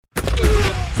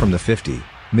from the 50,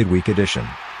 midweek edition.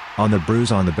 On the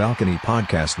Brews on the Balcony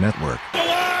Podcast Network.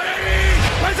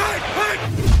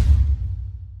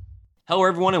 Hello,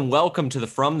 everyone, and welcome to the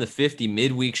From the 50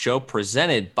 midweek show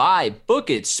presented by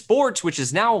Book It Sports, which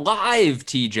is now live,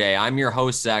 TJ. I'm your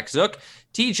host, Zach Zook.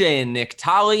 TJ and Nick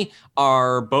Tolley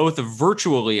are both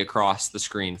virtually across the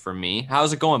screen from me.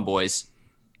 How's it going, boys?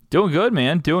 Doing good,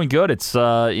 man. Doing good. It's,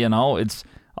 it's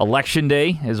election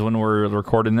day is when we're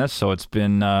recording this, so it's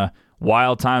been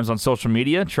wild times on social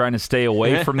media, trying to stay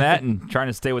away from that and trying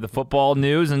to stay with the football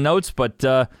news and notes, but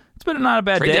it's been not a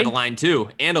bad Trade day. deadline, too,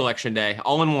 and election day,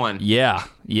 all in one. Yeah,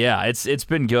 it's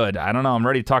been good. I don't know. I'm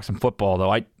ready to talk some football,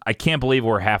 though. I can't believe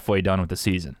we're halfway done with the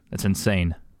season. It's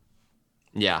insane.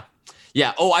 Yeah.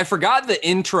 Oh, I forgot the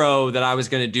intro that I was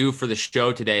going to do for the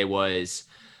show today was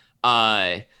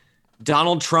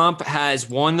Donald Trump has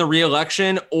won the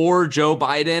re-election, or Joe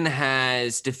Biden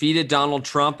has defeated Donald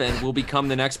Trump and will become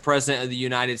the next president of the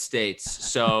United States.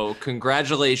 So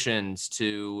congratulations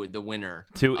to the winner.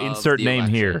 To insert name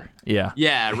election. Here. Yeah.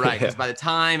 Yeah, right. Because by the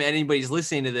time anybody's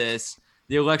listening to this,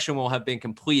 the election will have been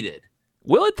completed.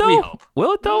 Will it, though? We hope.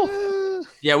 Will it, though?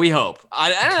 Yeah, we hope.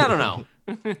 I don't know.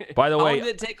 By the way, how long did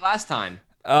it take last time?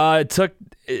 It took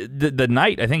the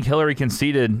night. I think Hillary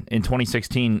conceded in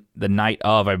 2016, the night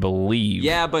of, I believe.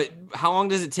 Yeah, but how long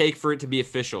does it take for it to be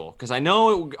official? Because I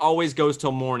know it always goes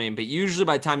till morning, but usually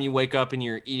by the time you wake up and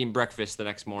you're eating breakfast the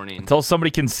next morning. Until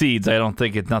somebody concedes, I don't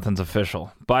think nothing's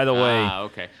official. By the way,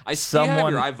 okay. I still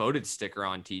have your I voted sticker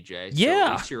on, TJ. So yeah,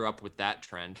 at least you're up with that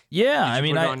trend. Yeah, Did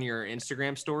you put it on your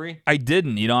Instagram story? I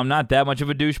didn't. I'm not that much of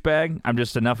a douchebag. I'm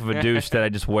just enough of a douche that I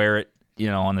just wear it.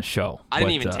 On the show. I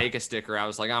didn't even take a sticker. I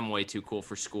was like, I'm way too cool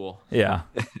for school. Yeah.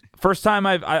 First time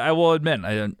I will admit,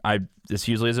 this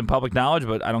usually isn't public knowledge,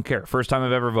 but I don't care. First time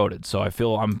I've ever voted. So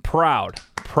I'm proud.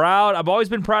 I've always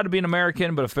been proud to be an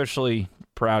American, but officially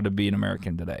proud to be an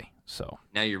American today. So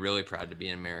now you're really proud to be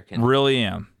an American. Really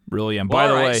am. By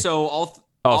the way. So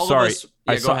all sorry. Of us,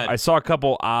 yeah, go ahead. I saw a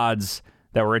couple odds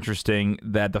that were interesting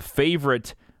that the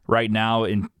favorite right now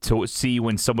to see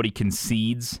when somebody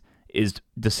concedes is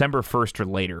December 1st or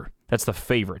later. That's the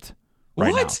favorite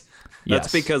right now. What? Yes.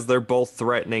 That's because they're both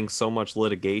threatening so much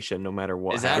litigation no matter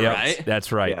what. Is that right?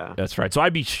 That's right. Yeah. That's right. So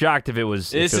I'd be shocked if it was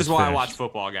This is why finished. I watch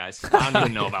football, guys. I don't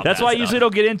even know about That's that why stuff. I usually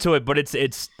don't get into it, but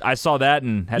it's I saw that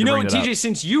and had to bring it TJ, up.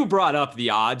 since you brought up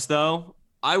the odds, though,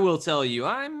 I will tell you,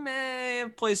 I may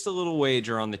have placed a little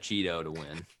wager on the Cheeto to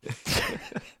win.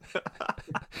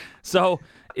 So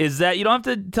is that, you don't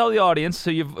have to tell the audience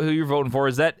who you're voting for,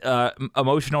 is that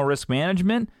emotional risk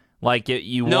management? Like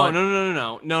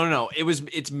No.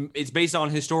 It's based on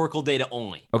historical data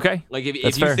only. Okay. Like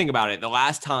if you think about it, the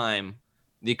last time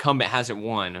the incumbent hasn't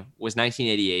won was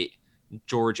 1988.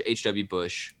 George H.W.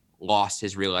 Bush lost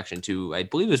his re-election to, I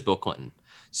believe it was Bill Clinton.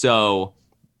 So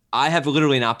I have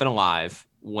literally not been alive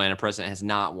when a president has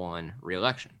not won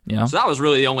re-election. Yeah. So that was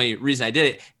really the only reason I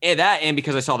did it. And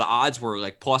because I saw the odds were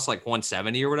like plus like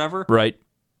 170 or whatever. Right.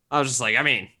 I was just like, I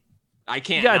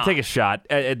can't. You gotta take a shot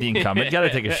at the incumbent. You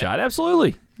gotta take a shot.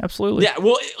 Absolutely. Yeah.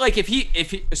 Well, like if he,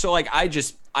 so like I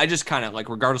just kind of like,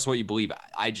 regardless of what you believe,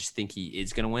 I just think he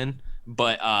is gonna win.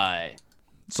 But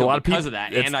so a lot of people, of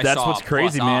that, and that's what's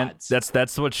crazy, man. Odds.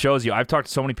 That's what shows you. I've talked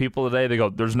to so many people today. They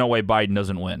go, "There's no way Biden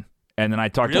doesn't win," and then I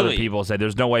talk to other people and say,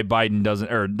 "There's no way Biden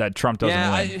doesn't, or that Trump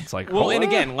doesn't win." It's like, well, and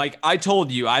again, like I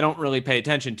told you, I don't really pay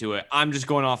attention to it. I'm just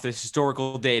going off this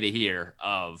historical data here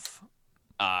of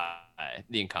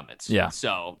the incumbents. Yeah.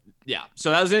 So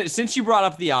that was it. Since you brought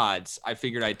up the odds, I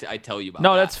figured I'd tell you about.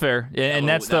 No, that. That's fair, and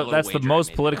that's the wager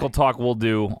most political talk we'll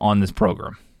do on this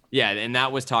program. Yeah, and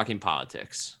that was talking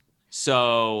politics.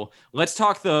 So let's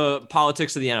talk the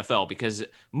politics of the NFL, because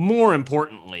more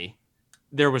importantly,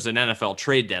 there was an NFL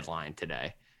trade deadline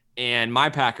today, and my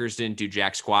Packers didn't do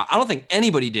jack squat. I don't think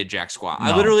anybody did jack squat. No.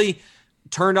 I literally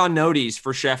turned on noties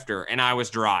for Schefter, and I was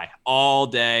dry all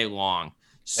day long.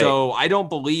 So I don't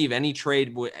believe any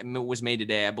trade was made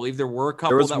today. I believe there were a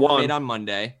couple that were made on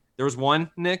Monday. There was one,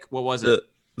 Nick. What was it?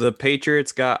 The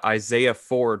Patriots got Isaiah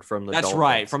Ford from the Dolphins. That's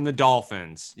right, from the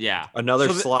Dolphins. Yeah. Another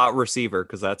slot receiver,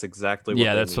 because that's exactly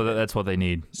what that's what they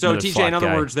need. So, TJ, in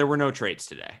other words, there were no trades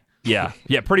today. Yeah,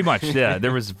 pretty much. Yeah,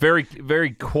 there was very,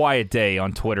 very quiet day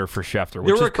on Twitter for Schefter.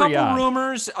 There were a couple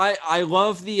rumors. I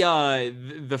love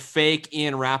the fake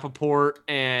Ian Rappaport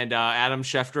and Adam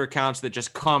Schefter accounts that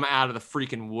just come out of the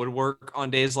freaking woodwork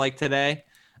on days like today.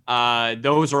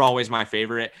 Those are always my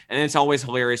favorite, and it's always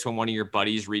hilarious when one of your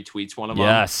buddies retweets one of them.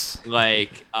 Yes,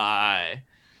 like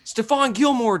Stephon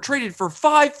Gilmore traded for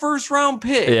 5 first-round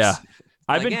picks. Yeah.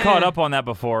 I've been caught up on that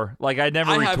before. Like I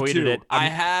never retweeted it. I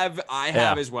have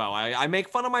as well. I make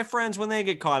fun of my friends when they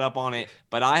get caught up on it,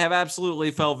 but I have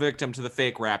absolutely fell victim to the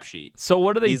fake rap sheet. So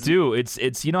what do they do?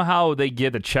 It's you know how they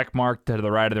give the check mark to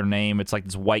the right of their name? It's like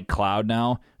this white cloud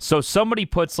now. So somebody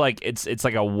puts like it's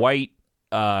like a white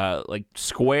like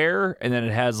square, and then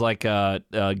it has like a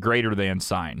greater than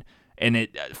sign. And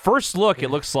it first look, it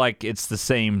looks like it's the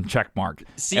same check mark.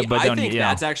 See, but I think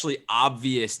that's actually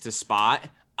obvious to spot.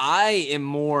 I am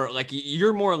more like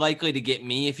you're more likely to get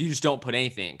me if you just don't put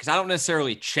anything because I don't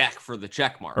necessarily check for the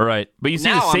check mark. Right, but you see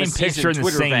now the same picture and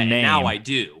the same name. Now I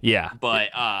do. Yeah, but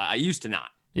I used to not.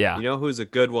 Yeah, you know who's a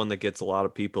good one that gets a lot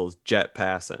of people is Jet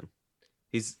Passin.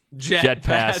 He's Jet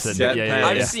Passin. Yeah.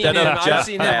 I've seen him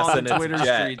on Twitter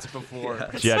streets before.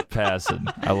 Yes. Jet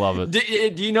Passin. I love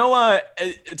it. Do you know,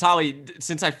 Tolly,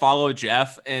 since I follow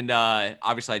Jeff and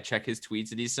obviously I check his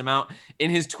tweets a decent amount, in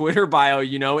his Twitter bio,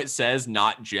 it says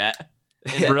not Jet.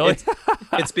 Really?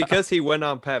 It's because he went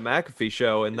on Pat McAfee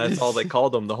show and that's all they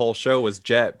called him. The whole show was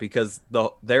Jet because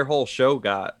their whole show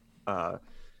got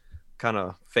kind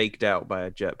of faked out by a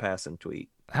Jet Passin tweet.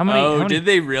 How many? Did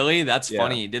they really? That's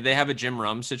funny. Did they have a Jim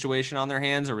Rum situation on their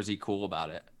hands, or was he cool about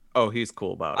it? Oh, he's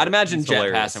cool about it. I'd imagine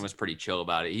Jet Passin was pretty chill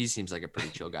about it. He seems like a pretty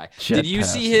chill guy. Did you Passin.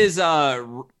 see his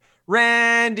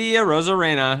Randy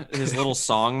Rosarena, his little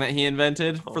song that he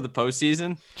invented for the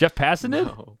postseason? Jeff Passin did?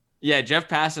 No. Yeah, Jeff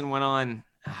Passin went on.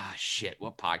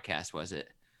 What podcast was it?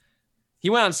 He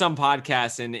went on some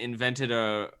podcast and invented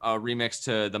a remix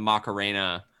to the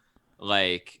Macarena,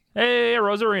 like Hey,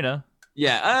 Rosarena.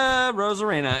 Yeah,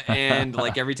 Rosarena, and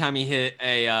like every time he hit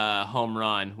a home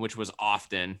run, which was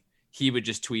often, he would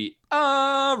just tweet,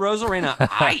 Rosarena,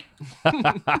 aight.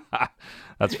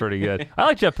 That's pretty good. I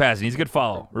like Jeff Passin. He's a good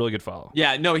follow. Really good follow.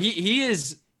 Yeah, no, he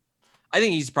is. I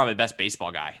think he's probably the best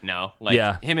baseball guy. No,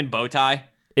 like him and Bowtie.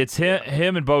 It's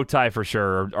him and Bowtie for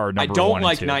sure are number one. I don't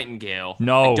like two. Nightingale.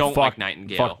 No, I don't like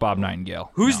Nightingale. Fuck Bob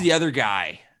Nightingale. Who's the other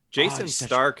guy? Jason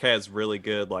Stark has really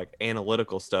good like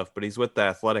analytical stuff, but he's with the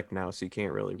Athletic now, so you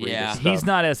can't really read his stuff. He's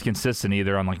not as consistent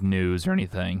either on like news or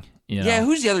anything. Yeah,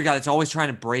 who's the other guy that's always trying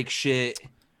to break shit?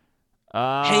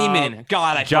 Heyman.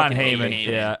 God, I John fucking Heyman. hate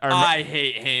Heyman. Yeah, I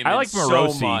hate Heyman. I like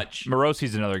Morosi. So much.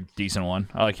 Morosi's another decent one.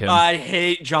 I like him. I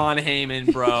hate John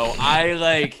Heyman, bro.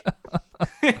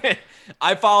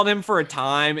 I followed him for a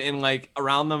time and like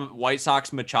around the White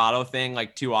Sox Machado thing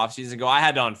like 2 off seasons ago. I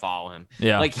had to unfollow him.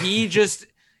 Yeah. Like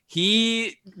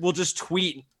he will just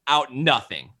tweet out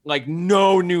nothing, like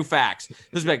no new facts.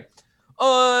 Just be like,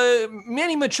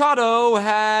 Manny Machado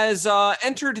has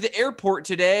entered the airport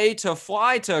today to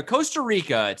fly to Costa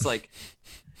Rica. It's like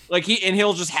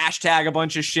he'll just hashtag a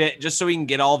bunch of shit just so he can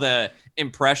get all the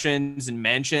impressions and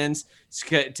mentions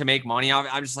to make money off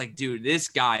it. I'm just like, dude, this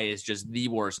guy is just the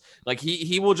worst. Like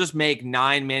he will just make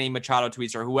 9 Manny Machado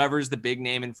tweets or whoever's the big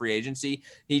name in free agency.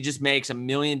 He just makes a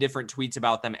million different tweets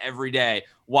about them every day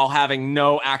while having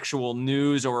no actual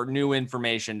news or new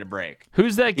information to break.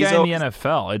 Who's that guy in the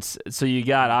NFL? So you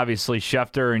got obviously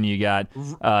Schefter and you got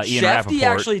Ian Rappaport. Shefty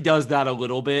actually does that a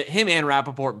little bit. Him and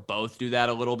Rappaport both do that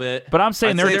a little bit. But I'm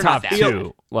saying they're top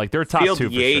 2. Like they're top 2 for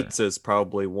Yates sure. is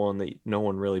probably one that no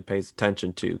one really pays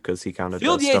attention to because he kind of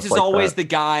Field does Yates stuff is like always that. the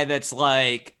guy that's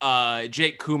like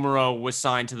Jake Kumaro was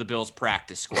signed to the Bills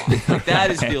practice squad. Like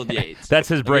that is Field Yates. That's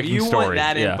his breaking if you story. want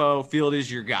that info, Field is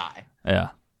your guy. Yeah.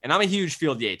 And I'm a huge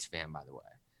Field Yates fan, by the way.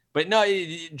 But no,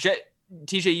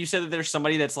 TJ, you said that there's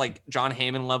somebody that's like John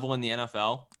Heyman level in the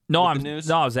NFL. No,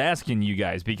 I was asking you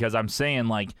guys because I'm saying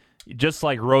like just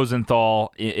like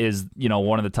Rosenthal is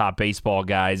one of the top baseball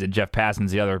guys and Jeff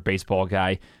Passan's the other baseball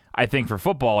guy. I think for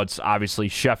football, it's obviously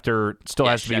Schefter still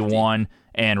has to be 1,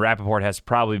 and Rappaport has to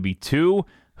probably be 2.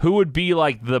 Who would be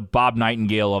like the Bob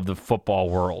Nightingale of the football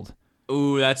world?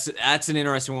 Ooh, that's an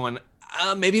interesting one.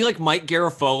 Maybe like Mike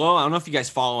Garafolo. I don't know if you guys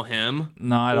follow him.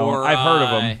 No, I don't. I've heard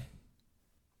of him.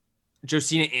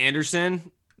 Josina Anderson.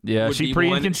 Yeah, she's pretty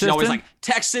inconsistent. She's always like,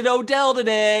 texted Odell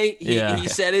today. He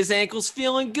said his ankle's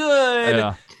feeling good.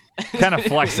 Yeah. Kind of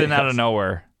flexing out of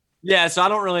nowhere. Yeah, so I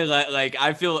don't really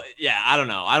I feel, I don't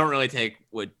know. I don't really take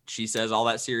what she says all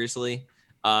that seriously.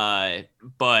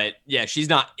 But yeah, she's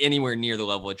not anywhere near the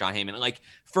level of John Heyman. Like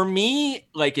for me,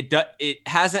 like it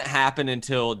hasn't happened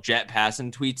until Jet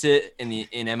Passin tweets it in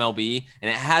MLB, and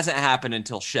it hasn't happened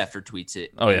until Schefter tweets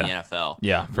it in the NFL.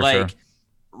 Yeah, for sure.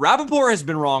 Rappaport has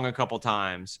been wrong a couple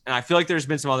times, and I feel like there's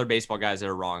been some other baseball guys that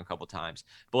are wrong a couple times.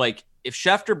 But like, if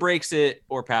Schefter breaks it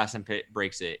or Passan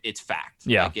breaks it, it's fact.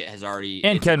 Yeah, like it has already.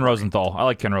 And Ken Rosenthal, I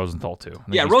like Ken Rosenthal too.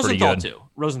 Yeah, Rosenthal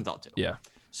too. Yeah.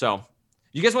 So,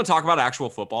 you guys want to talk about actual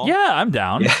football? Yeah, I'm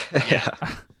down. Yeah.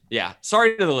 Yeah,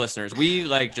 sorry to the listeners. We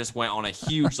just went on a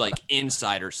huge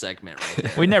insider segment right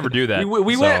there. We never do that.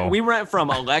 We went from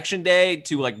election day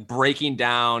to breaking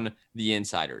down the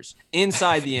insiders.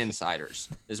 Inside the insiders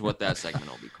is what that segment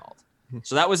will be called.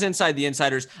 So that was Inside the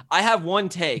Insiders. I have one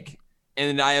take,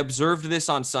 and I observed this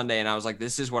on Sunday, and I was like,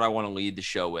 this is what I want to lead the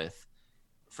show with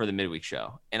for the midweek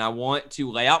show. And I want to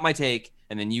lay out my take,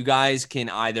 and then you guys can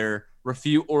either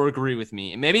refute or agree with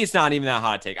me. And maybe it's not even that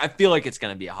hot take. I feel like it's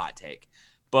going to be a hot take.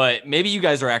 But maybe you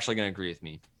guys are actually going to agree with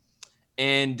me.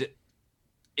 And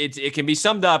it can be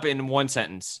summed up in one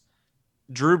sentence.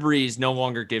 Drew Brees no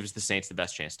longer gives the Saints the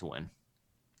best chance to win.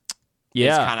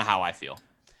 Yeah. It's kind of how I feel.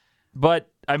 But,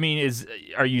 I mean,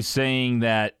 are you saying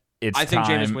that it's I think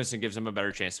time? Jameis Winston gives them a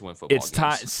better chance to win football It's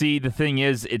time. See, the thing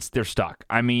is, they're stuck.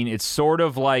 I mean, it's sort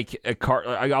of like a car.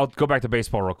 I'll go back to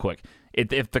baseball real quick.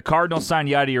 If the Cardinals sign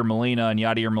Yadier Molina and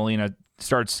Yadier Molina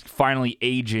starts finally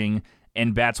aging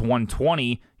and bats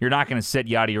 120, you're not going to sit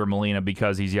Yadier Molina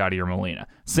because he's Yadier Molina.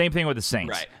 Same thing with the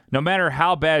Saints. Right. No matter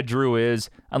how bad Drew is,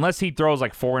 unless he throws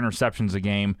 4 interceptions a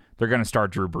game, they're going to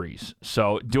start Drew Brees.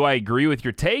 So do I agree with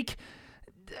your take?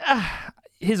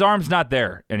 His arm's not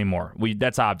there anymore.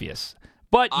 That's obvious.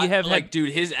 But you have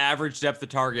dude, his average depth of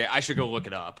target, I should go look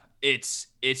it up. It's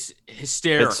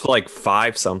hysterical. It's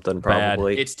 5 something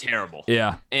probably. It's terrible.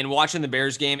 Yeah. And watching the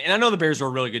Bears game, and I know the Bears are a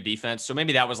really good defense, so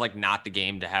maybe that was not the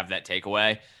game to have that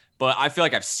takeaway. But I feel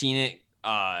like I've seen it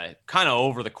kind of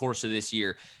over the course of this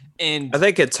year. And I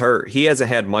think it's hurt. He hasn't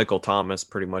had Michael Thomas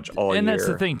pretty much all year. And that's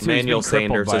the thing, too. Emmanuel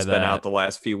Sanders has been out the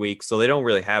last few weeks, so they don't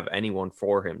really have anyone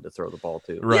for him to throw the ball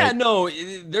to. Right. Yeah, no,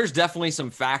 there's definitely some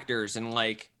factors. And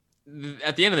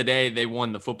at the end of the day, they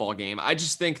won the football game. I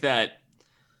just think that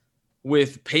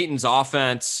with Peyton's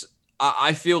offense,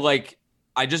 I feel like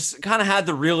I just kind of had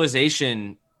the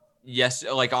realization,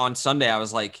 on Sunday, I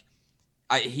was like,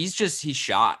 he's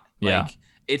shot. Yeah.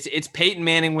 It's Peyton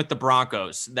Manning with the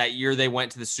Broncos. That year they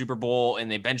went to the Super Bowl and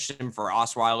they benched him for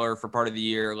Osweiler for part of the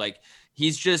year.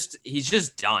 He's just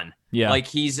done. Yeah.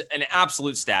 He's an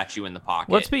absolute statue in the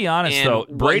pocket. Let's be honest, and though.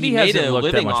 Brady what he hasn't made a looked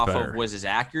that living much off better. of was his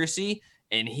accuracy,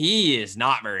 and he is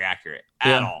not very accurate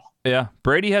at all. Yeah,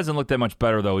 Brady hasn't looked that much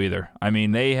better though either. I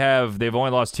mean, they've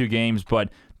only lost 2 games, but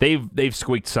they've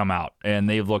squeaked some out, and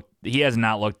he has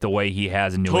not looked the way he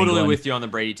has in New England. Totally with you on the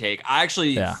Brady take. I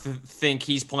actually think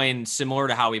he's playing similar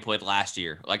to how he played last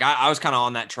year. I was kind of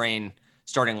on that train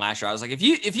starting last year. I was like, if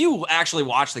you actually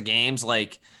watch the games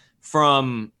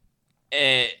from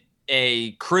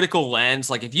a critical lens,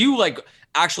 if you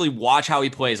actually watch how he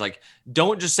plays,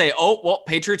 don't just say, oh well,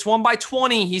 Patriots won by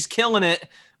 20, he's killing it,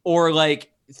 or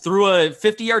threw a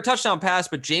 50-yard touchdown pass,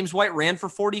 but James White ran for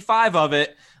 45 of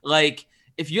it.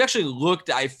 If you actually looked,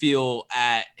 I feel,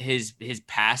 at his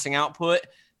passing output,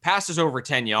 passes over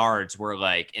 10 yards were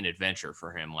an adventure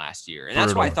for him last year. And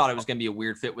that's why I thought it was going to be a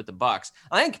weird fit with the Bucs.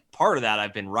 I think part of that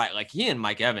I've been right. He and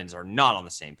Mike Evans are not on the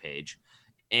same page.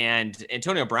 And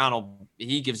Antonio Brown,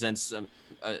 he gives them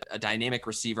a dynamic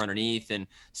receiver underneath, and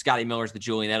Scotty Miller's the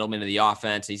Julian Edelman of the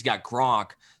offense. He's got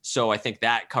Gronk, so I think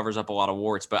that covers up a lot of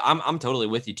warts. But I'm totally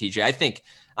with you, TJ. I think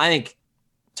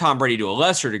Tom Brady to a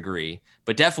lesser degree,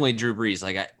 but definitely Drew Brees.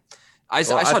 I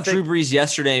saw Drew Brees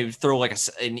yesterday throw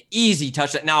an easy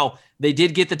touchdown. Now they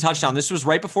did get the touchdown. This was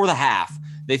right before the half.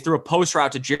 They threw a post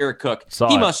route to Jared Cook.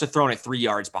 Must have thrown it 3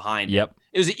 yards behind him.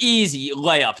 It was an easy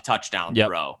layup touchdown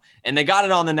throw. And they got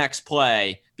it on the next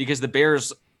play because the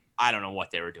Bears, I don't know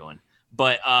what they were doing.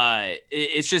 But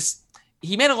it's just,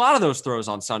 he made a lot of those throws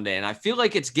on Sunday. And I feel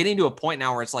like it's getting to a point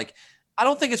now where it's I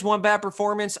don't think it's one bad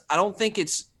performance. I don't think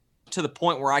it's to the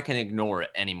point where I can ignore it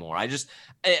anymore. I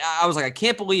was like, I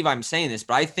can't believe I'm saying this,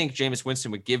 but I think Jameis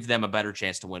Winston would give them a better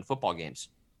chance to win football games.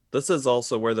 This is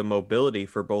also where the mobility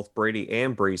for both Brady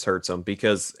and Brees hurts them,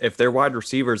 because if their wide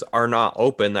receivers are not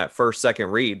open that second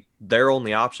read, their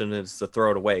only option is to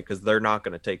throw it away because they're not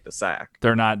going to take the sack.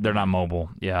 They're not mobile.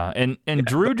 Yeah. And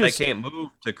Drew just they can't move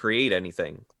to create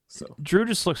anything. So Drew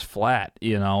just looks flat,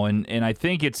 and I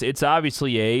think it's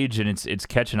obviously age and it's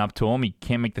catching up to him. He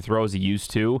can't make the throws he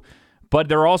used to. But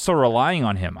they're also relying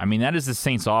on him. I mean, that is the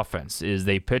Saints' offense, is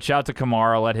they pitch out to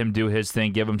Kamara, let him do his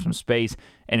thing, give him some space,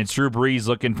 and it's Drew Brees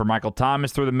looking for Michael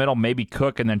Thomas through the middle, maybe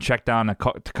Cook, and then check down to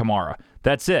Kamara.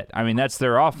 That's it. I mean, that's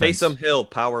their offense. Taysom Hill,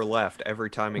 power left every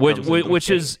time he comes in. Which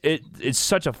is it's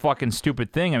such a fucking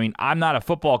stupid thing. I mean, I'm not a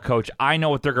football coach. I know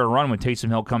what they're going to run when Taysom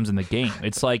Hill comes in the game.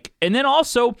 It's and then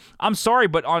also, I'm sorry,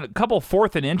 but on a couple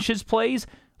 4th and inches plays,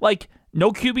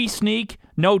 no QB sneak,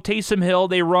 no Taysom Hill.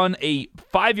 They run a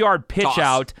 5-yard pitch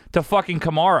out to fucking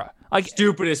Kamara.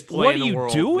 Stupidest play in the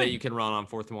world that you can run on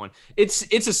 4th and 1.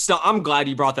 I'm glad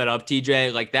you brought that up,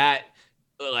 TJ.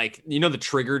 like, you know, the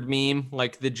triggered meme,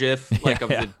 like the GIF, like of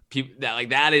the people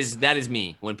that is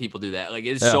me when people do that. Like,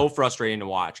 it's so frustrating to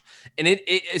watch, and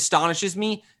it astonishes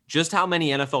me just how many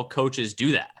NFL coaches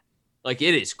do that. Like,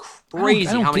 it is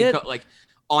crazy how many like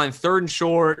on 3rd and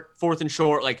short, 4th and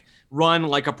short, like run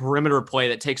like a perimeter play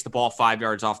that takes the ball 5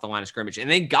 yards off the line of scrimmage. And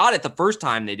they got it the first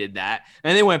time they did that.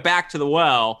 And they went back to the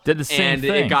well. Did the same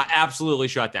thing. It got absolutely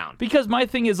shut down. Because my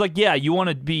thing is, like, yeah, you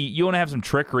want to have some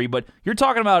trickery, but you're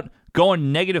talking about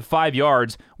going -5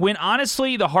 yards when,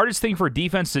 honestly, the hardest thing for a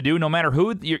defense to do, no matter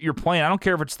who you're playing, I don't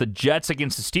care if it's the Jets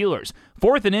against the Steelers,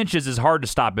 4th and inches is hard to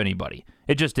stop anybody.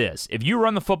 It just is. If you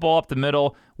run the football up the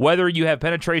middle, whether you have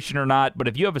penetration or not, but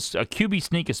if you have a QB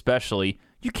sneak especially,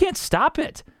 you can't stop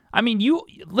it. I mean, you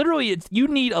literally, you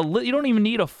don't even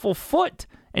need a full foot,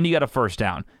 and you got a first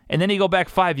down. And then you go back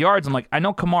 5 yards. I'm like, I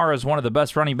know Kamara is one of the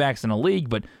best running backs in the league,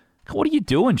 but what are you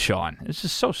doing, Sean? It's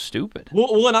just so stupid.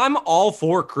 Well, and I'm all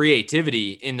for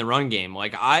creativity in the run game.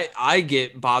 Like, I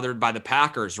get bothered by the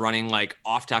Packers running like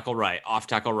off tackle right, off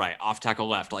tackle right, off tackle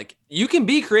left. Like, you can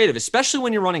be creative, especially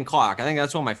when you're running clock. I think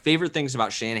that's one of my favorite things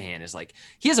about Shanahan is, like,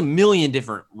 he has a million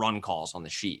different run calls on the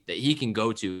sheet that he can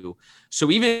go to.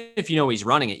 So even if you know he's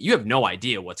running it, you have no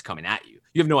idea what's coming at you.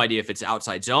 You have no idea if it's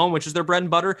outside zone, which is their bread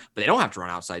and butter, but they don't have to run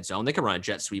outside zone. They could run a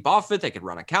jet sweep off it. They could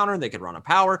run a counter. They could run a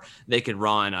power. They could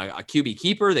run a QB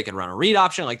keeper. They could run a read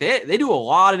option. Like, they do a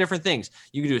lot of different things.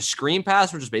 You can do a screen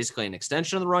pass, which is basically an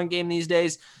extension of the run game these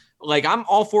days. Like, I'm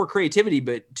all for creativity,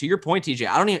 but to your point, TJ,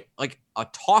 I don't even, like, a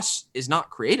toss is not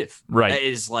creative. Right. That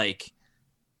is like,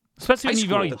 especially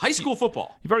when high school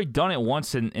football. You've already done it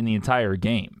once in the entire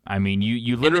game. I mean,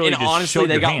 you literally and just honestly, showed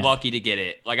they your got hand. lucky to get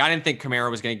it. Like, I didn't think Kamara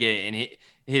was going to get it, and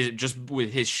his just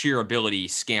with his sheer ability,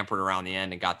 scampered around the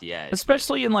end and got the edge.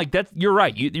 Especially in, like, that. You're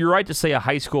right. You're right to say a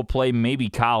high school play, maybe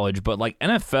college, but like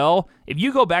NFL, if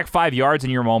you go back 5 yards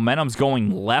and your momentum's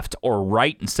going left or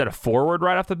right instead of forward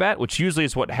right off the bat, which usually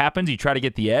is what happens, you try to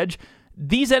get the edge.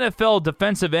 These NFL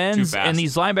defensive ends and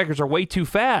these linebackers are way too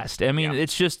fast. I mean,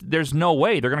 it's just, there's no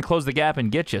way they're going to close the gap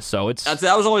and get you. So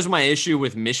that was always my issue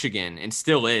with Michigan, and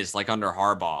still is, like, under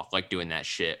Harbaugh, like, doing that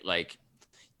shit. Like,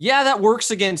 yeah, that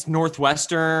works against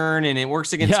Northwestern and it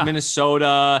works against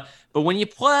Minnesota. But when you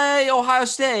play Ohio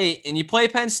State and you play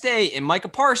Penn State and Micah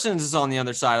Parsons is on the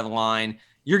other side of the line,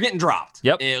 you're getting dropped.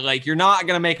 Yep. Like, you're not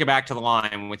going to make it back to the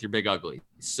line with your big ugly.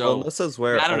 So this is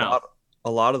where a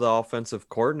lot of the offensive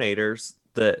coordinators,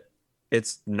 that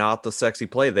it's not the sexy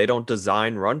play. They don't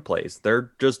design run plays.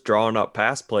 They're just drawing up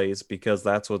pass plays because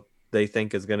that's what they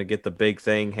think is going to get the big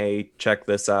thing. Hey, check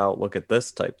this out. Look at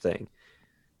this type thing.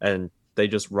 And they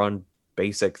just run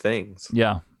basic things.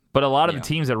 Yeah. But a lot of the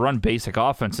teams that run basic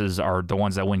offenses are the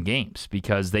ones that win games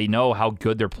because they know how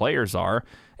good their players are.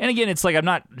 And again, it's like,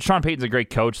 Sean Payton's a great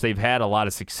coach. They've had a lot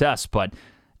of success, but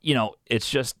you know, it's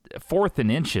just 4th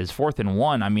and inches, 4th and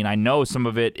 1. I mean, I know some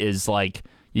of it is like,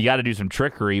 you got to do some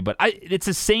trickery, but it's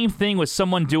the same thing with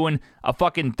someone doing a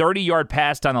fucking 30-yard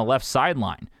pass down the left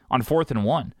sideline on 4th and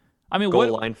 1. I mean,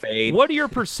 goal line fade. What are your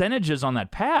percentages on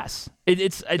that pass?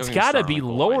 It's got to be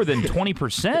lower than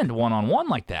 20% one-on-one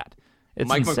like that. It's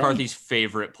Mike insane. McCarthy's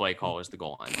favorite play call is the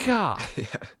goal line. God.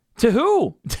 To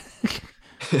who?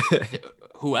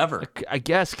 Whoever. I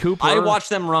guess Cooper. I watched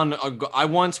them run. I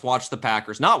once watched the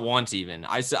Packers. Not once even.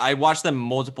 I watched them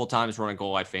multiple times run a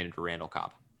goal line fade to Randall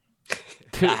Cobb.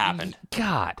 That happened.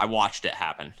 God. I watched it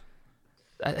happen.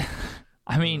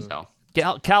 I mean,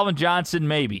 Calvin Johnson,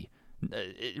 maybe.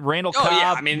 Randall Cobb. Oh,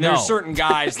 yeah. I mean, there's certain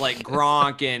guys like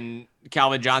Gronk and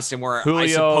Calvin Johnson where Julio, I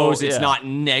suppose it's not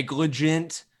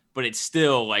negligent, but it's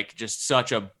still like just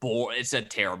such a it's a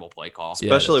terrible play call.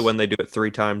 Especially when they do it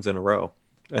 3 times in a row.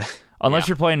 Unless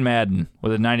you're playing Madden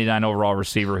with a 99 overall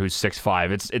receiver who's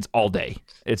 6'5", it's all day.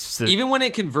 Even when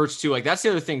it converts to, like, that's the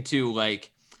other thing too.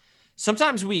 Like,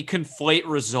 sometimes we conflate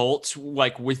results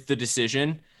like with the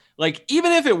decision. Like,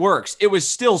 even if it works, it was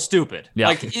still stupid. Yeah.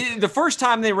 Like, the first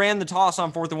time they ran the toss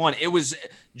on 4th and 1, it was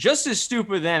just as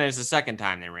stupid then as the second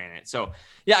time they ran it. So,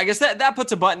 yeah, I guess that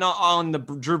puts a button on the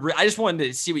Drew Brees. I just wanted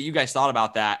to see what you guys thought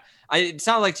about that. It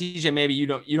sounds like, TJ, maybe you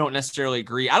don't necessarily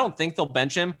agree. I don't think they'll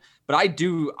bench him, but I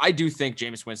do think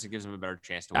Jameis Winston gives him a better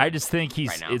chance to win. I just think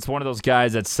it's one of those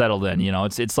guys that's settled in. You know,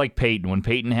 it's like Peyton. When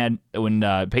Peyton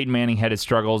Manning had his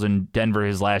struggles in Denver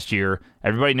his last year,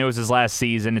 everybody knew it was his last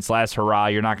season, its last hurrah.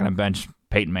 You're not going to bench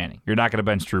Peyton Manning. You're not going to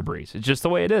bench Drew Brees. It's just the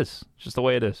way it is. It's just the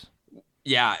way it is.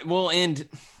 Yeah, well, and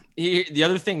the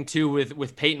other thing too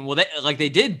with Peyton, they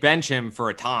did bench him for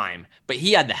a time, but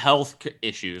he had the health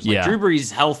issues. Like, Drew Brees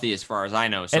is healthy as far as I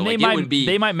know, so and they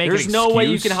might make. There's no way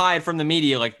you can hide from the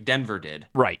media like Denver did.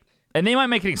 Right. And they might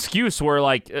make an excuse where,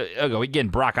 like, again,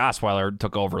 Brock Osweiler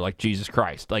took over, like, Jesus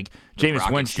Christ. Like,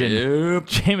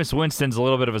 Jameis Winston's a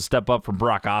little bit of a step up from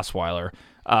Brock Osweiler.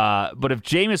 But if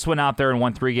Jameis went out there and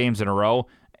won 3 games in a row,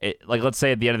 like, let's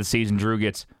say at the end of the season, Drew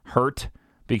gets hurt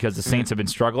because the Saints have been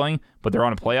struggling, but they're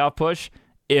on a playoff push.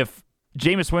 If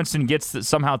Jameis Winston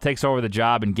somehow takes over the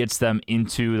job and gets them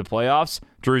into the playoffs,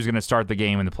 Drew's going to start the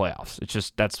game in the playoffs. It's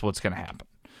just, that's what's going to happen.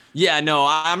 Yeah, no,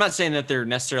 I'm not saying that they're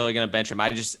necessarily going to bench him. I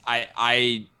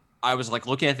was like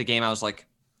looking at the game. I was like,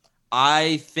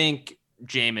 I think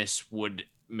Jameis would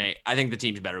make. I think the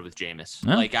team's better with Jameis.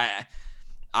 Yeah. Like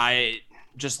I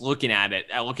just looking at it,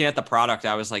 looking at the product,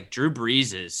 I was like, Drew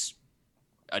Brees is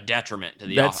a detriment to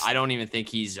the offense. I don't even think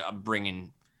he's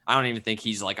bringing. I don't even think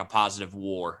he's like a positive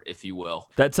war, if you will.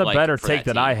 That's a like, better take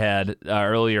that I had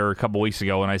earlier a couple weeks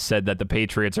ago when I said that the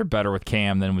Patriots are better with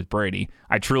Cam than with Brady.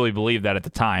 I truly believed that at the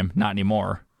time, not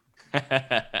anymore.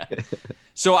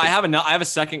 So I have a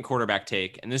second quarterback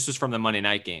take, and this was from the Monday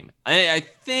night game. I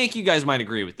think you guys might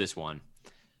agree with this one.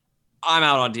 I'm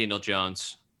out on Daniel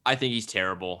Jones. I think he's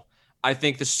terrible. I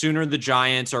think the sooner the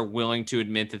Giants are willing to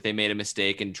admit that they made a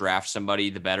mistake and draft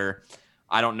somebody, the better.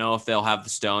 I don't know if they'll have the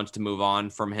stones to move on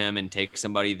from him and take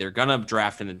somebody. They're going to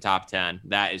draft in the top 10.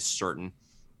 That is certain.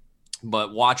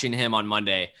 But watching him on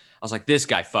Monday, I was like, this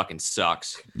guy fucking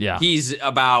sucks. Yeah. He's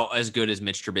about as good as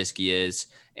Mitch Trubisky is.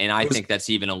 And I think that's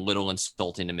even a little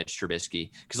insulting to Mitch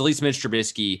Trubisky because at least Mitch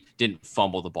Trubisky didn't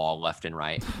fumble the ball left and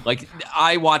right. Like,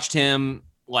 I watched him,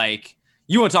 like,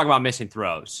 you want to talk about missing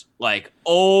throws. Like,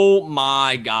 oh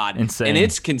my God. Insane. And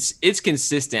it's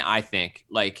consistent, I think,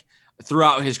 like,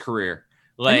 throughout his career.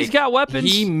 Like, and he's got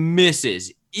weapons. He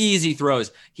misses easy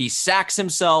throws. He sacks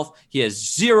himself. He has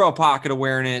zero pocket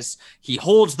awareness. He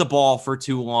holds the ball for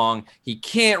too long. He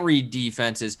can't read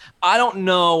defenses. I don't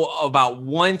know about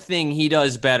one thing he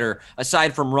does better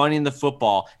aside from running the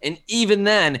football. And even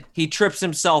then, he trips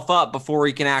himself up before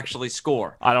he can actually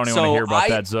score. I don't even want to hear about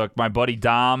that, Zook. My buddy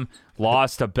Dom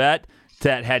lost a bet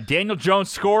that had Daniel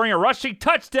Jones scoring a rushing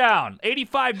touchdown.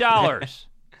 $85.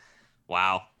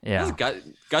 Wow. Yeah. That was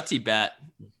a gutsy bet.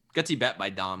 Gutsy bet by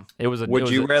Dom. Would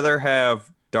you rather have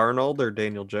Darnold or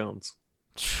Daniel Jones?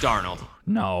 Darnold.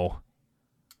 No.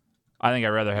 I think I'd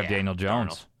rather have Daniel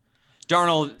Jones.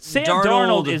 Darnold. Sam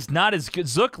Darnold is not as good.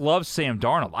 Zook loves Sam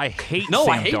Darnold. I hate Sam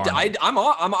Darnold. I'm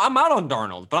out on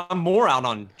Darnold, but I'm more out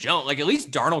on Jones. Like, at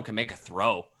least Darnold can make a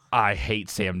throw. I hate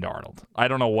Sam Darnold. I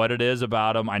don't know what it is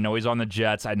about him. I know he's on the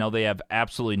Jets. I know they have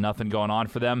absolutely nothing going on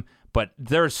for them, but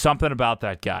there's something about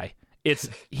that guy.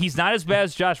 He's not as bad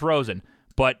as Josh Rosen,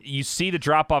 but you see the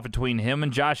drop-off between him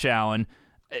and Josh Allen.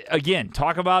 Again,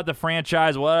 talk about the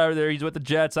franchise, whatever, he's with the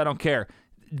Jets, I don't care.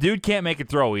 Dude can't make a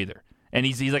throw either. And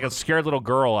he's like a scared little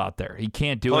girl out there. He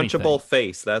can't do anything. Punchable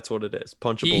face, that's what it is.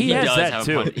 Punchable face. He has that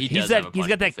too. He's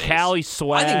got that Cali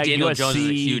swag. I think Daniel USC. Jones is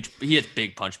a huge. He has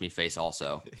big punch me face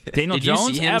also. Daniel Did you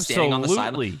Jones, see him standing on the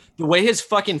sideline? The way his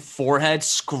fucking forehead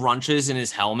scrunches in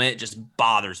his helmet just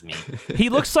bothers me. He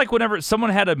looks like whenever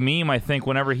someone had a meme, I think,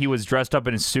 whenever he was dressed up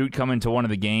in his suit coming to one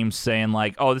of the games saying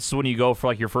like, oh, this is when you go for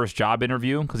like your first job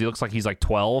interview, because he looks like he's like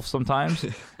 12 sometimes.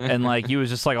 And like he was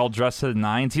just like all dressed to the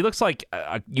nines. He looks like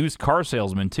a used car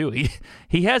salesman too.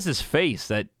 He has this face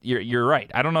that you're right.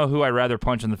 I don't know who I'd rather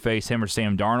punch in the face, him or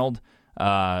Sam Darnold.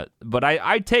 But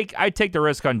I take the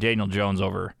risk on Daniel Jones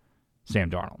over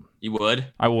Sam Darnold. You would?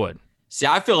 I would. See,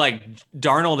 I feel like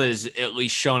Darnold has at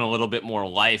least shown a little bit more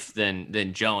life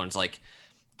than Jones. Like,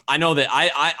 I know that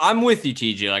I'm with you,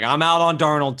 TJ. Like, I'm out on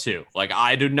Darnold too. Like,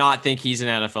 I do not think he's an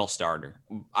NFL starter.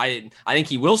 I think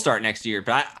he will start next year,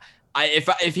 but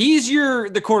if he's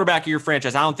the quarterback of your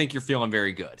franchise, I don't think you're feeling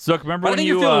very good. So remember but I think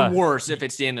you're feeling worse if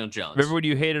it's Daniel Jones. Remember when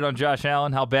you hated on Josh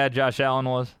Allen? How bad Josh Allen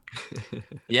was?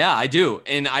 Yeah, I do,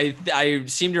 and I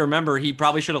seem to remember he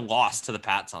probably should have lost to the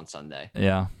Pats on Sunday.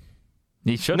 Yeah,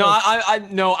 he should. No,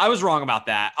 I was wrong about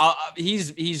that.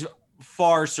 He's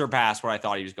far surpassed what I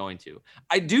thought he was going to.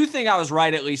 I do think I was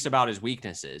right at least about his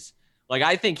weaknesses. Like,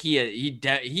 I think he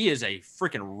is a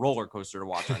freaking roller coaster to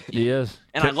watch on TV. He is.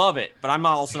 And I love it, but I'm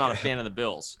also not a fan of the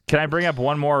Bills. Can I bring up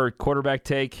one more quarterback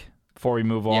take before we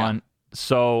move on?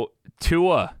 So,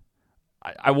 Tua,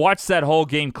 I watched that whole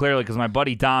game clearly because my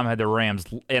buddy Dom had the Rams,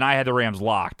 and I had the Rams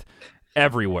locked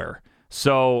everywhere.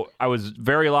 So, I was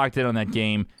very locked in on that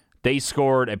game. They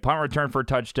scored a punt return for a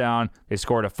touchdown. They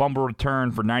scored a fumble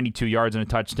return for 92 yards and a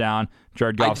touchdown.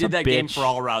 Jared Goff's I did that bitch. game for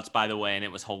all routes, by the way, and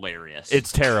it was hilarious.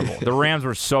 It's terrible. The Rams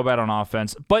were so bad on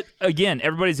offense. But, again,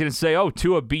 everybody's going to say, oh,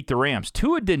 Tua beat the Rams.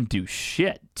 Tua didn't do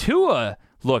shit. Tua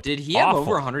looked Did he awful. have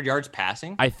over 100 yards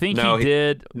passing? I think he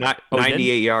did.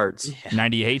 98 yards.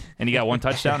 98, and he got one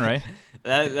touchdown, right?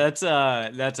 That's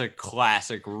a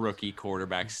classic rookie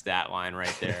quarterback stat line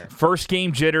right there. First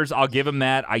game jitters, I'll give him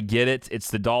that. I get it.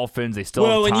 It's the Dolphins. They still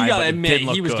Well, have and time, you gotta but it admit didn't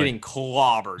look he was good. getting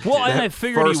clobbered. Well, too. and I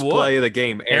figured First he would. play of the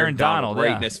game, Aaron Donald right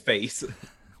yeah. in his face.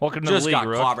 Welcome to just the got league,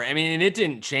 Rook. clobbered. I mean, and it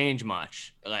didn't change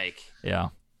much. Like, Yeah.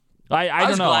 I I don't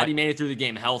was know. glad he made it through the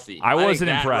game healthy. I wasn't think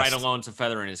that impressed. Right alone's a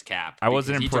feather in his cap. I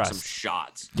wasn't because He took some impressed.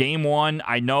 shots. Game 1,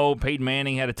 I know Peyton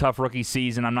Manning had a tough rookie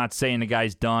season. I'm not saying the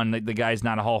guy's done. The guy's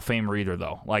not a Hall of Famer either,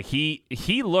 though. Like, he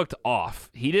looked off.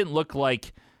 He didn't look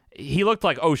like – he looked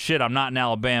like, oh, shit, I'm not in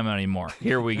Alabama anymore.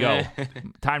 Here we go.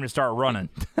 Time to start running.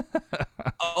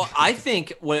 I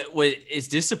think what is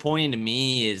disappointing to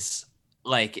me is,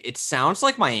 like, it sounds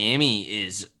like Miami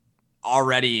is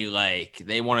already, like,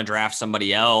 they want to draft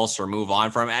somebody else or move on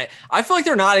from it. I feel like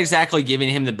they're not exactly giving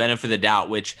him the benefit of the doubt,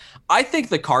 which I think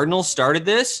the Cardinals started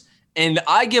this, and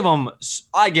I give them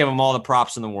all the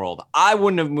props in the world. I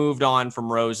wouldn't have moved on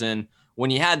from Rosen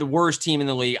when you had the worst team in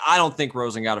the league. I don't think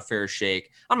Rosen got a fair shake.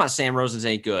 I'm not saying Rosen's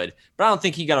ain't good, but I don't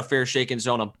think he got a fair shake in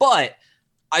Zona. But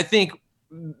I think,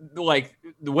 like,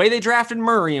 the way they drafted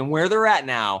Murray and where they're at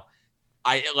now,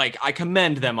 I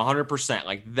commend them 100%.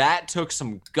 Like, that took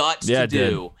some guts to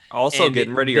do. Also, And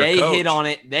getting rid of your coach.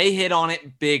 They hit on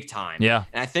it big time. Yeah.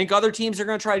 And I think other teams are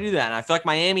going to try to do that. And I feel like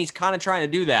Miami's kind of trying to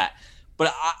do that.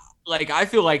 But I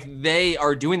feel like they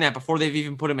are doing that before they've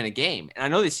even put him in a game. And I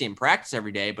know they see him practice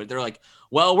every day, but they're like,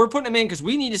 well, we're putting him in because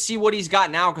we need to see what he's got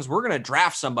now because we're going to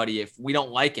draft somebody if we don't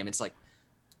like him. It's like,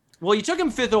 well, you took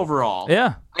him 5th overall.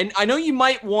 Yeah. I know you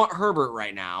might want Herbert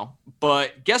right now,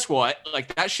 but guess what?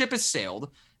 Like, that ship has sailed.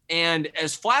 And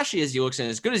as flashy as he looks and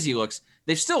as good as he looks,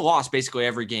 they've still lost basically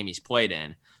every game he's played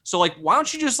in. So, like, why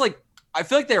don't you just, like, I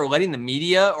feel like they're letting the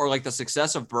media or, like, the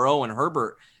success of Burrow and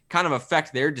Herbert kind of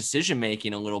affect their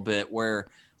decision-making a little bit where,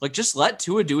 like, just let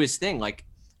Tua do his thing. Like,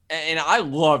 and I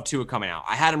love Tua coming out.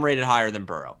 I had him rated higher than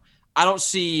Burrow. I don't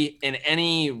see in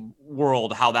any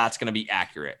world how that's going to be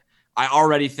accurate. I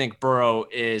already think Burrow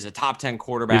is a top 10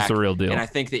 quarterback. He's the real deal. And I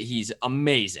think that he's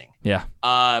amazing. Yeah.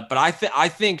 But I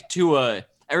think Tua,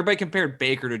 everybody compared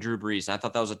Baker to Drew Brees, and I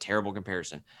thought that was a terrible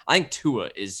comparison. I think Tua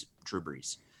is Drew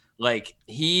Brees. Like,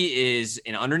 he is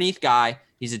an underneath guy.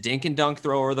 He's a dink and dunk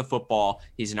thrower of the football.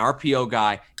 He's an RPO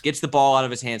guy, gets the ball out of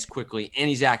his hands quickly, and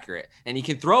he's accurate. And he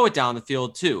can throw it down the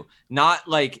field too. Not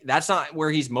like, that's not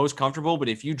where he's most comfortable, but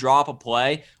if you drop a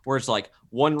play where it's like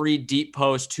 1 read deep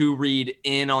post, 2 read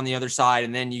in on the other side,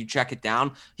 and then you check it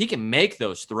down, he can make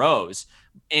those throws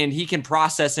and he can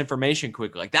process information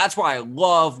quickly. Like, that's why I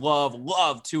love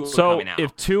Tua coming out. So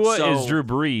if Tua is Drew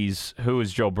Brees, who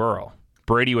is Joe Burrow?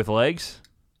 Brady with legs?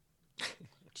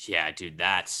 Yeah, dude,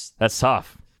 that's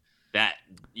tough. that.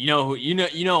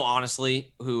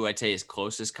 Honestly, who I'd say his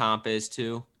closest comp is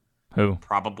to? Who?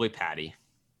 Probably Patty.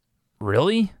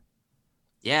 Really?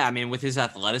 Yeah, I mean, with his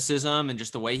athleticism and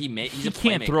just the way he's He a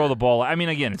can't playmaker. throw the ball. I mean,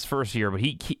 again, it's first year, but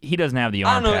he doesn't have the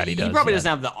I arm don't know. Patty does. He probably yet. doesn't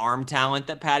have the arm talent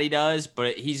that Patty does,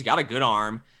 but he's got a good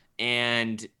arm,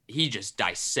 and he just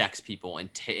dissects people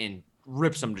and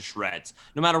rips them to shreds.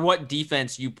 No matter what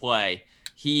defense you play,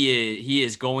 he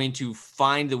is going to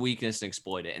find the weakness and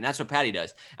exploit it, and that's what Patty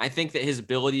does. I think that his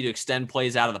ability to extend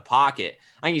plays out of the pocket,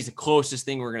 I think he's the closest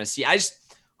thing we're going to see.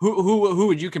 Who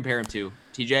would you compare him to,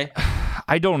 TJ?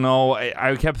 I don't know.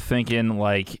 I kept thinking,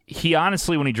 like, he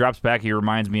honestly, when he drops back, he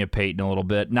reminds me of Peyton a little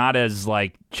bit. Not as,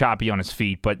 like, choppy on his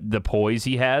feet, but the poise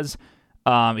he has.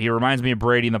 He reminds me of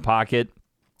Brady in the pocket.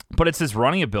 But it's his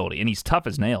running ability, and he's tough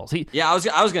as nails. I was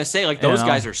gonna say, like, those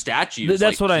guys are statues.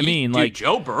 That's like, what I mean. Dude, like,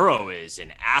 Joe Burrow is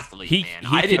an athlete, man.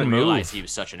 he I didn't can realize move. he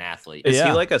was such an athlete. Is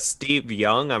he like a Steve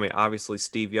Young? I mean, obviously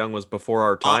Steve Young was before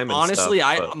our time. And Honestly,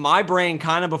 stuff, my brain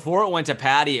kind of, before it went to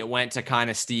Patty, it went to kind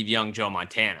of Steve Young, Joe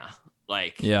Montana.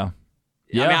 Like, yeah.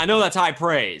 I mean, I know that's high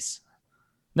praise.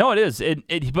 No, it is.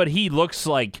 But he looks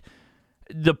like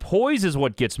the poise is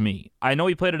what gets me. I know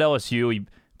he played at LSU. He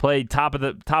played top of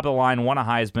the line, won a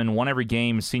Heisman, won every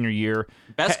game his senior year.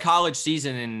 Best college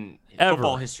season in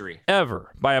football history.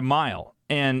 Ever, by a mile.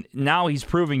 And now he's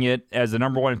proving it as the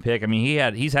number 1 pick. I mean,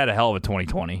 he's had a hell of a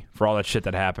 2020 for all that shit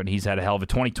that happened. He's had a hell of a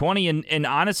 2020, and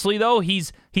honestly though,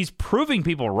 he's proving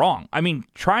people wrong. I mean,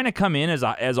 trying to come in as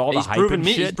all the hype and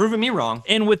shit. He's proving me wrong.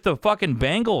 And with the fucking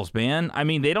Bengals, man. I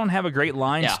mean, they don't have a great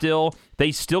line still.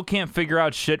 They still can't figure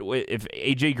out shit if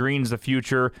AJ Green's the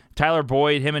future. Tyler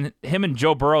Boyd, him and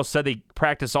Joe Burrow said they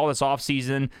practiced all this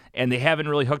offseason, and they haven't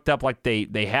really hooked up like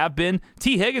they have been.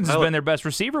 T. Higgins has been their best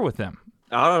receiver with them.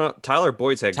 I don't know. Tyler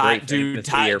Boyd's had great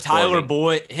Tyler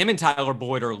Boyd, him and Tyler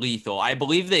Boyd are lethal. I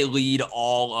believe they lead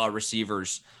all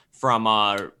receivers from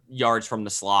yards from the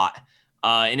slot,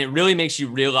 and it really makes you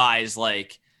realize,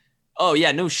 like, Oh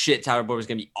yeah, no shit. Tyler Boyd was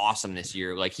gonna be awesome this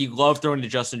year. Like he loved throwing to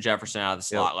Justin Jefferson out of the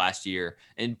slot last year,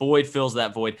 and Boyd fills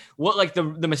that void. What like the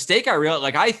mistake I realized?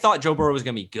 Like I thought Joe Burrow was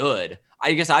gonna be good.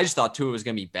 I guess I just thought Tua was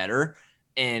gonna be better,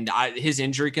 and his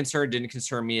injury concern didn't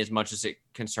concern me as much as it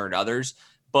concerned others.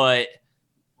 But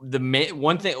the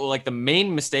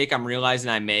main mistake I'm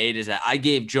realizing I made is that I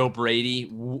gave Joe Brady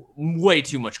way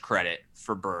too much credit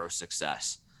for Burrow's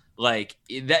success. Like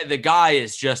that, the guy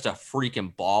is just a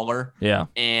freaking baller. Yeah.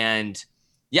 And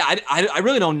yeah, I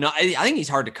really don't know. I think he's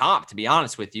hard to comp, to be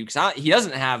honest with you, because he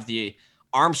doesn't have the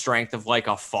arm strength of like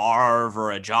a Favre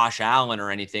or a Josh Allen or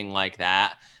anything like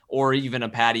that, or even a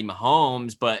Patty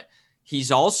Mahomes. But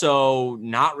he's also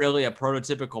not really a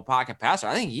prototypical pocket passer.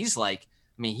 I think he's like,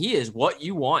 I mean, he is what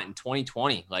you want in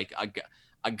 2020, like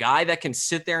a guy that can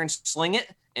sit there and sling it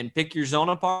and pick your zone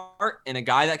apart, and a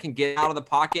guy that can get out of the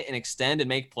pocket and extend and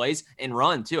make plays and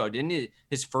run too. Didn't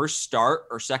his first start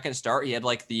or second start, he had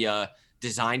like the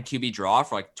design QB draw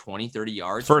for like 20, 30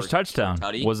 yards. First touchdown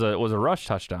was a rush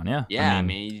touchdown. Yeah. Yeah. I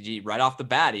mean he, right off the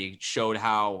bat, he showed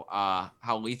how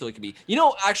lethal it could be. You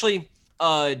know, actually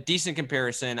a decent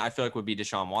comparison I feel like would be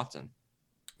Deshaun Watson.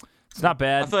 It's not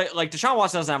bad. I feel like Deshaun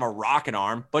Watson doesn't have a rocket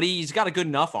arm, but he's got a good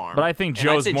enough arm. But I think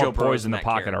Joe's more poised in the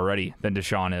pocket already than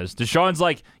Deshaun is. Deshaun's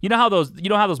like, you know how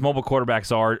those mobile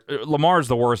quarterbacks are. Lamar's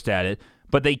the worst at it,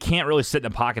 but they can't really sit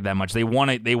in the pocket that much. They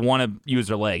want to use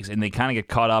their legs, and they kind of get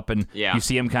caught up, and you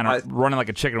see him kind of running like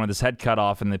a chicken with his head cut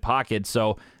off in the pocket.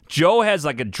 So Joe has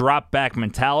like a drop back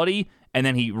mentality, and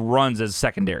then he runs as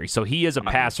secondary. So he is a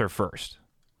passer first.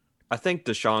 I think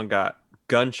Deshaun got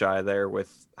gun shy there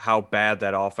with how bad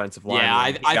that offensive line.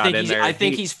 Yeah, I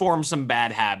think he's formed some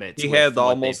bad habits. He had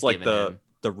almost like the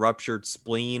ruptured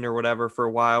spleen or whatever for a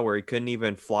while, where he couldn't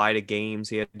even fly to games.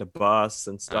 He had to bus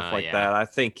and stuff like that. I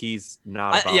think he's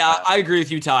not. I agree with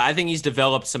you, Ty. I think he's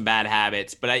developed some bad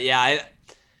habits, but I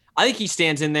think he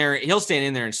stands in there. He'll stand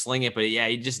in there and sling it, but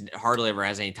he just hardly ever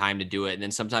has any time to do it. And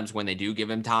then sometimes when they do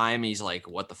give him time, he's like,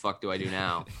 "What the fuck do I do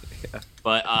now?"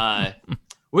 But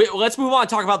let's move on and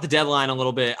talk about the deadline a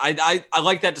little bit. I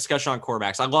like that discussion on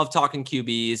quarterbacks. I love talking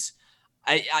QBs.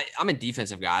 I'm a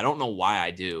defensive guy. I don't know why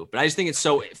I do, but I just think it's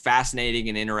so fascinating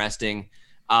and interesting.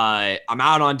 I'm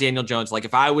out on Daniel Jones. Like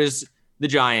if I was the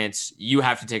Giants, you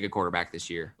have to take a quarterback this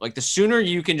year. Like the sooner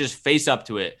you can just face up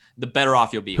to it, the better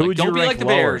off you'll be. Like, don't be like the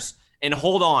Bears and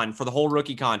hold on for the whole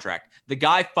rookie contract. The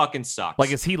guy fucking sucks.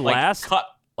 Like is he last out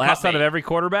of every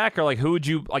quarterback, or like who would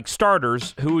you like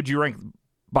starters? Who would you rank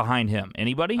behind him?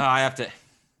 Anybody? I have to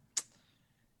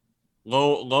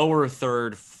lower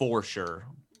third for sure.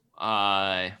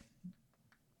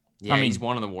 He's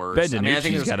one of the worst. Ben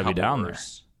DiNucci's got to be down there.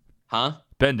 Huh?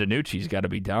 Ben DiNucci's got to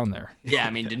be down there. Yeah,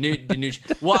 I mean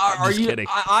DiNucci. Well, are you?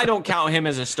 I don't count him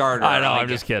as a starter. I know. I'm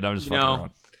just kidding. I'm just fucking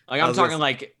around. Like I'm talking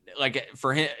like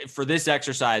for him for this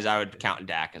exercise, I would count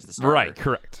Dak as the starter. Right.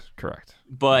 Correct.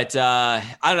 But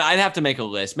I'd have to make a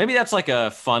list. Maybe that's like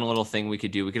a fun little thing we could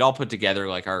do. We could all put together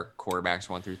like our quarterbacks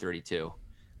 1 through 32,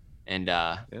 and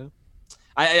I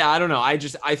don't know.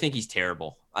 I think he's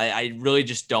terrible. I really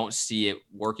just don't see it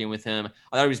working with him.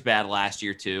 I thought he was bad last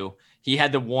year too. He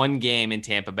had the one game in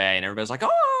Tampa Bay, and everybody's like,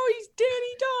 "Oh, he's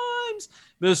Danny Dimes."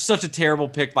 It was such a terrible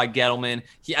pick by Gettleman.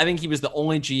 I think he was the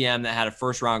only GM that had a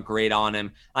first-round grade on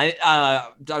him. I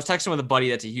was texting with a buddy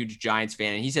that's a huge Giants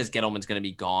fan, and he says Gettleman's going to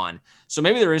be gone. So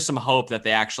maybe there is some hope that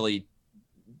they actually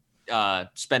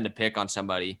spend a pick on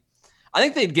somebody. I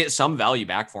think they'd get some value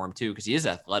back for him too, because he is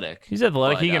athletic. He's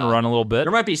athletic. But, he can run a little bit.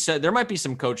 There might be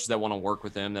some coaches that want to work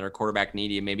with him that are quarterback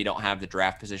needy and maybe don't have the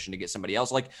draft position to get somebody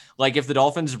else. Like if the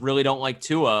Dolphins really don't like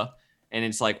Tua, and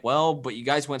it's like, well, but you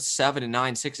guys went 7-9,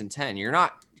 6-10. You're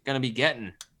not going to be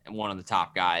getting one of the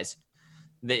top guys.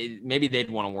 Maybe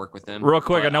they'd want to work with him. Real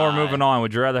quick, I know we're moving on.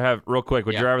 Would you rather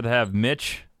have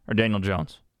Mitch or Daniel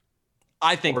Jones?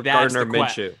 I think that's the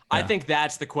question. I think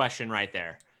that's the question right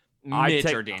there. Mitch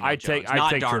or Daniel Jones,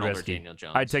 not Darnold or Daniel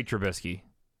Jones. I'd take Trubisky.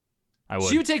 I would.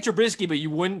 So you would take Trubisky, but you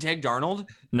wouldn't take Darnold?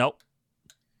 Nope.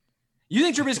 You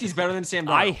think Trubisky's better than Sam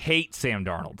Darnold? I hate Sam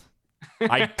Darnold.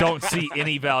 I don't see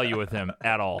any value with him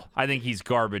at all. I think he's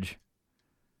garbage.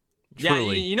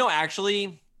 Truly. Yeah,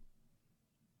 actually,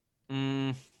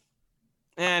 no,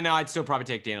 I'd still probably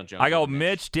take Daniel Jones. I go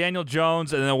Mitch, Daniel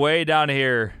Jones, and then way down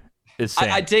here is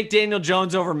Sam. I'd take Daniel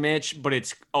Jones over Mitch, but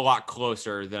it's a lot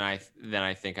closer than I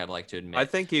think I'd like to admit. I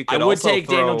think you could I would take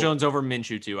Daniel Jones over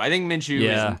Minshew too. I think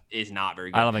Minshew is not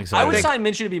very good. I don't think so. I would sign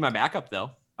Minshew to be my backup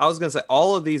though. I was gonna say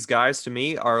all of these guys to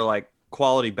me are like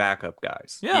quality backup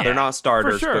guys. Yeah, they're not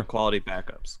starters, but quality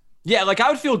backups. Yeah, like I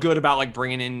would feel good about like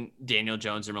bringing in Daniel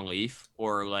Jones in relief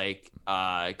or like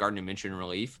Gardner Minshew in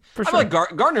relief. For I feel sure.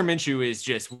 like Gardner Minshew is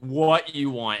just what you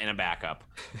want in a backup.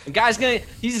 The guy's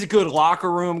he's a good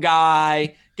locker room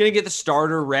guy, gonna get the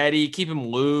starter ready, keep him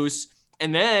loose,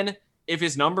 and then if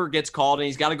his number gets called and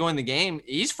he's got to go in the game,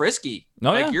 he's frisky.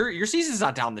 Oh, like yeah. your season's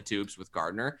not down the tubes with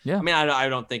Gardner. Yeah. I mean, I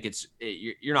don't think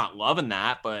you're not loving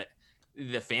that, but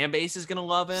the fan base is gonna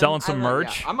love him. Selling some I don't know.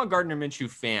 merch. Yeah, I'm a Gardner Minshew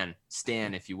fan,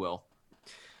 stan, if you will.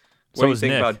 So What do you is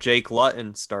think Nick. about Jake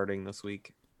Luton starting this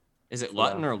week? Is it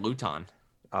Luton or Luton?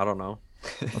 I don't know.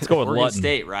 Let's go with Oregon Luton.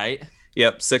 State, right?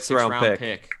 Yep, sixth round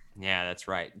pick. Yeah, that's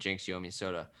right. Jinx, you owe me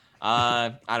soda.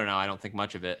 I don't know. I don't think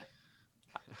much of it.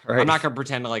 Right. I'm not gonna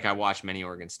pretend like I watch many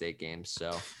Oregon State games.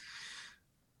 So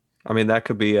I mean, that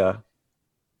could be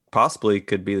possibly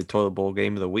could be the toilet bowl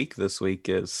game of the week this week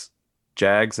is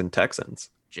Jags and Texans.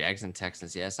 Jags and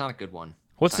Texans. Yeah, it's not a good one.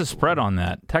 What's the spread on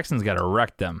that? Texans got to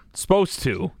wreck them. Supposed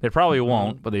to. They probably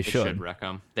won't, but they They should. wreck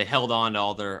them. They held on to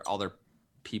all their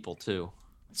people too.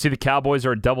 See, the Cowboys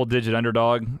are a double-digit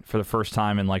underdog for the first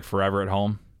time in like forever at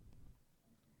home.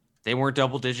 They weren't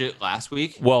double digit last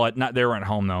week. Well, they were at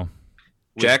home though.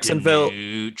 With Jacksonville.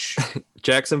 Danuch.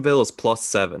 Jacksonville is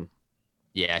 +7.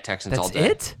 Yeah, Texans all That's day.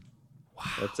 it.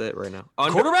 That's it right now.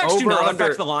 Quarterbacks do not under,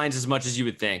 affect the lines as much as you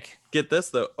would think. Get this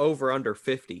though, over under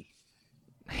 50.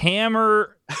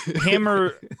 Hammer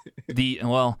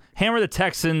the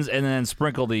Texans and then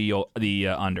sprinkle the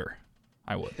under.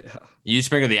 I would. You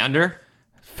sprinkle the under?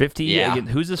 50. Yeah. Again,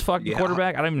 who's this fucking Yeah.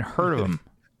 quarterback? I don't even heard of him.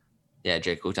 Yeah,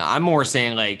 Jake Luton. I'm more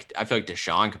saying like I feel like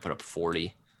Deshaun could put up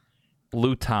 40.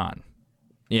 Luton.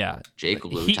 Yeah. Jake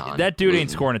Luton. That dude ain't Luton.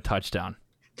 scoring a touchdown.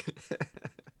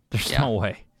 There's Yeah. no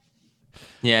way.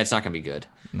 Yeah, it's not gonna be good.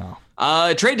 No.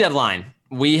 Trade deadline.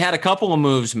 We had a couple of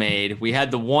moves made. We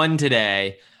had the one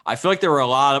today. I feel like there were a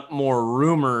lot more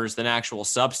rumors than actual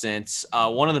substance.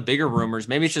 One of the bigger rumors,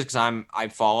 maybe it's just because I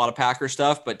follow a lot of Packer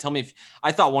stuff, but tell me if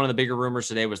I thought one of the bigger rumors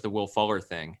today was the Will Fuller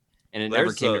thing, and it never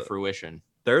There's came to a- fruition.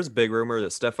 There's a big rumor that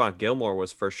Stephon Gilmore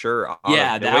was for sure. out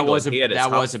Yeah, of that New England. was a- He had his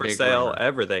that house was a for big sale, rumor.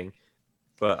 everything.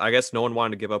 But I guess no one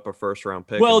wanted to give up a first round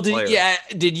pick. Well, and player.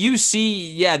 did you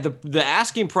see? Yeah, the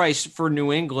asking price for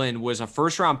New England was a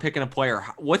first round pick and a player.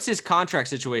 What's his contract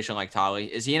situation like,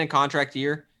 Tolly? Is he in a contract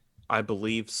year? I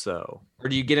believe so. Or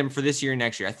do you get him for this year and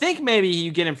next year? I think maybe you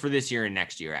get him for this year and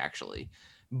next year, actually.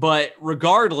 But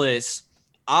regardless,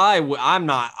 I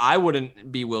wouldn't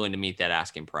be willing to meet that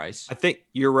asking price. I think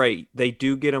you're right. They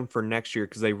do get him for next year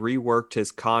because they reworked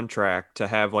his contract to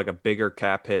have like a bigger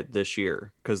cap hit this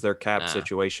year because their cap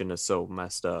situation is so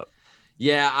messed up.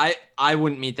 Yeah, I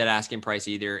wouldn't meet that asking price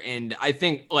either. And I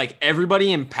think like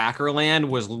everybody in Packerland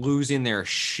was losing their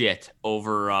shit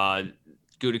over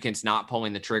Gutekunst not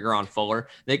pulling the trigger on Fuller.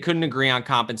 They couldn't agree on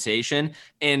compensation.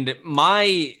 And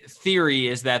my theory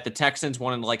is that the Texans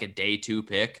wanted like a day 2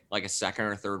 pick, like a second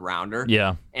or third rounder.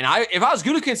 Yeah. And if I was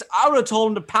Gutekunst, I would have told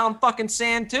him to pound fucking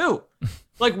sand too.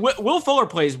 Like Will Fuller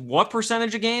plays what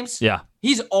percentage of games? Yeah.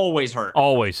 He's always hurt.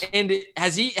 Always. And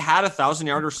has he had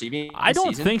 1,000-yard receiving? I don't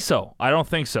season? think so. I don't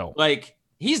think so. Like,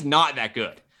 he's not that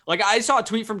good. Like, I saw a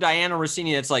tweet from Diana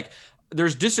Rossini that's like,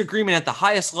 there's disagreement at the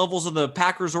highest levels of the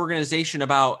Packers organization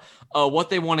about what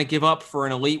they want to give up for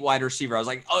an elite wide receiver. I was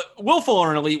like, Will Fuller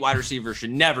and elite wide receiver should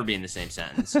never be in the same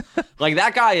sentence. Like,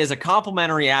 that guy is a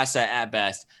complimentary asset at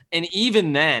best. And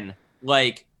even then,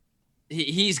 like,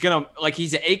 he's going to, like,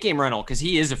 he's an 8-game rental because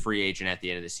he is a free agent at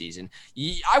the end of the season.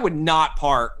 I would not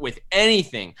part with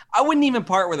anything. I wouldn't even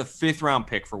part with a 5th-round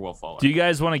pick for Will Fuller. Do you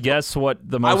guys want to guess what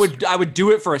the most I would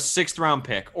do it for a 6th-round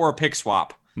pick or a pick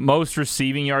swap. most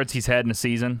receiving yards he's had in a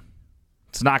season?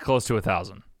 It's not close to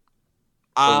 1,000.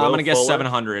 I'm Will going to guess Fuller?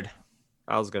 700.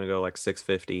 I was gonna go like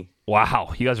 650.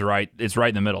 Wow, you guys are right. It's right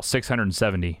in the middle.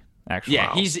 670 actually.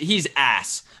 Yeah, he's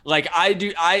ass. Like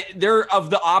there of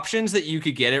the options that you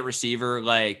could get at receiver,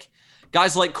 like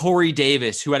guys like Corey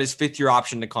Davis, who had his 5th-year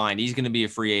option declined. He's going to be a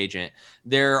free agent.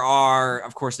 There are,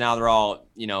 of course, now they're all,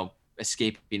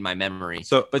 escaping my memory.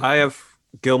 But I have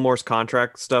Gilmore's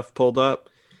contract stuff pulled up.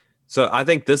 So I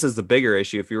think this is the bigger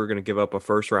issue if you were going to give up a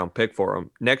first round pick for him.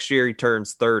 Next year he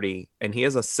turns 30 and he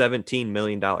has a $17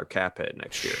 million cap hit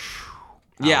next year.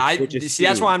 Yeah, which is see,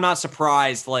 that's huge. why I'm not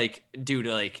surprised. Like, dude,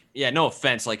 like, yeah, no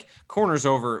offense, like corners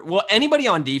over. Well, anybody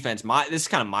on defense, this is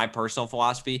kind of my personal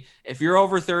philosophy. If you're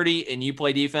over 30 and you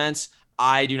play defense,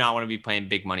 I do not want to be paying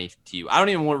big money to you. I don't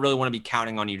even really want to be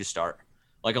counting on you to start.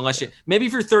 Like, unless maybe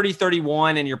if you're 30,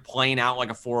 31 and you're playing out like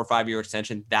a 4 or 5 year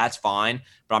extension, that's fine.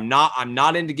 But I'm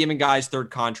not into giving guys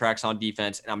third contracts on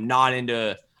defense, and I'm not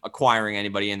into acquiring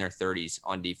anybody in their 30s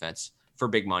on defense for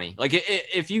big money. Like,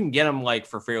 if you can get them like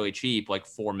for fairly cheap, like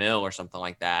 $4 million or something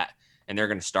like that, and they're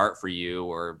going to start for you,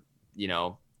 or,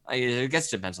 I guess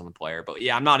it depends on the player. But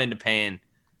yeah, I'm not into paying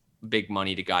big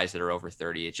money to guys that are over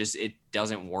 30. It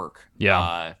doesn't work.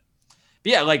 Yeah.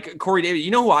 But yeah, like Corey Davis,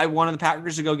 you know who I wanted the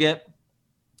Packers to go get?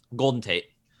 Golden Tate.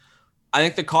 I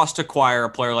think the cost to acquire a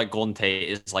player like Golden Tate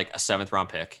is like a 7th round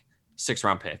pick, 6th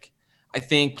round pick. I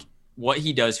think what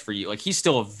he does for you, like he's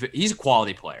a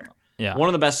quality player. Yeah. One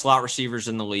of the best slot receivers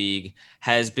in the league,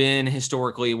 has been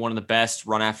historically one of the best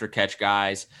run after catch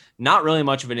guys. Not really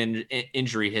much of an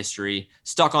injury history,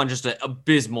 stuck on just an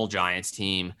abysmal Giants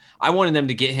team. I wanted them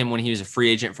to get him when he was a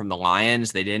free agent from the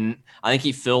Lions. They didn't. I think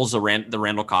he fills the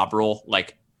Randall Cobb role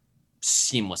like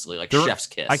seamlessly, like chef's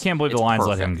kiss. I can't believe the Lions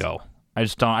let him go. I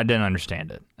didn't understand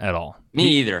it at all. Me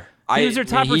either. He was their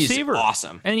top receiver. He's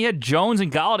awesome. And he had Jones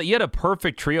and Golladay. He had a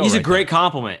perfect trio. He's a great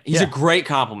compliment. He's a great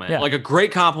compliment. Yeah. Like a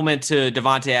great compliment to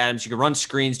Devontae Adams. You could run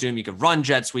screens to him. You could run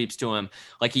jet sweeps to him.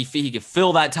 Like he could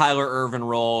fill that Tyler Ervin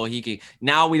role.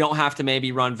 Now we don't have to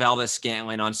maybe run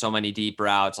Valdez-Scantling on so many deep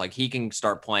routes. Like he can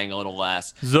start playing a little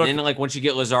less. Zook. And then like once you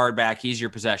get Lazard back, he's your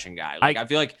possession guy. Like I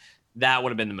feel like that would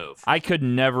have been the move. I could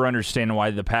never understand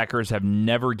why the Packers have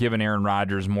never given Aaron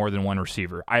Rodgers more than one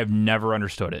receiver. I have never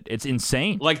understood it. It's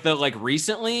insane. Like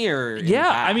recently or yeah,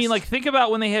 I mean, like think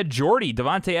about when they had Jordy.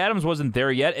 Devontae Adams wasn't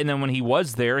there yet, and then when he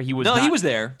was there, he was he was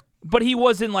there. But he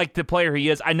wasn't like the player he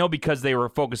is. I know because they were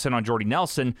focusing on Jordy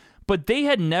Nelson, but they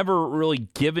had never really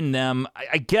given them.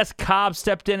 I guess Cobb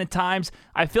stepped in at times.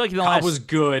 I feel like Cobb was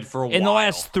good for a while. In the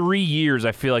last 3 years,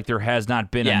 I feel like there has not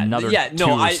been another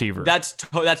two receiver. That's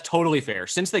totally fair.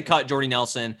 Since they cut Jordy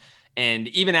Nelson, and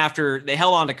even after they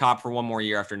held on to Cobb for one more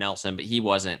year after Nelson, but he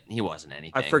wasn't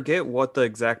anything. I forget what the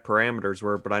exact parameters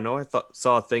were, but I know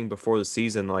saw a thing before the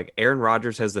season like Aaron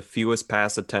Rodgers has the fewest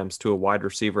pass attempts to a wide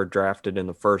receiver drafted in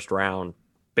the first round,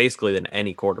 basically, than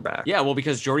any quarterback. Yeah, well,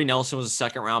 because Jordy Nelson was a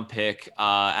 2nd round pick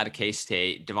out of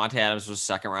K-State. Devontae Adams was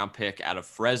a 2nd round pick out of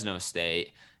Fresno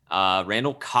State.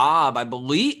 Randall Cobb,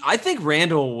 I think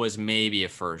Randall was maybe a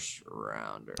 1st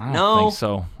rounder. I don't think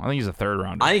so. I think he's a 3rd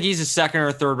rounder. I think he's a 2nd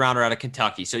or 3rd rounder out of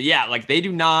Kentucky. So yeah, like they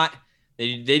do not,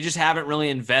 they just haven't really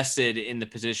invested in the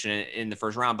position in the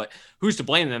 1st round. But who's to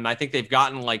blame them? I think they've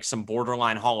gotten like some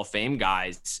borderline Hall of Fame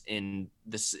guys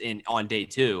on day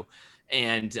 2.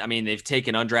 And I mean, they've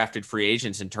taken undrafted free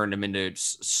agents and turned them into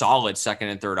solid 2nd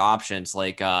and 3rd options,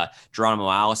 like Geronimo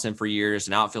Allison for years.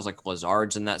 And now it feels like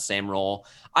Lazard's in that same role.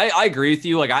 I agree with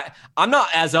you. Like I'm not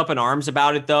as up in arms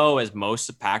about it though as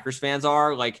most Packers fans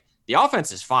are. Like the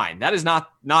offense is fine. That is not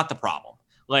the problem.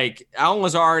 Like Allen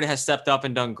Lazard has stepped up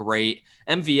and done great.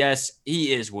 MVS,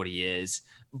 he is what he is.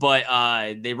 But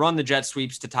they run the jet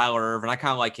sweeps to Tyler Ervin. I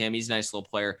kind of like him. He's a nice little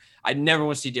player. I never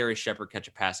want to see Darius Shepard catch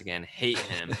a pass again. Hate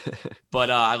him. But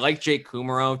I like Jake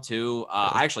Kumaro too.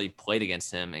 I actually played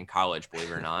against him in college,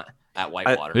 believe it or not, at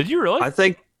Whitewater. Did you really? I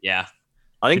think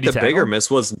the bigger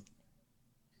miss was.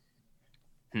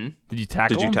 Did you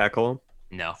tackle him? Did you tackle him?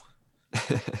 No.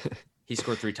 He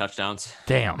scored 3 touchdowns.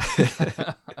 Damn.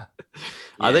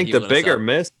 I think the bigger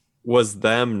miss was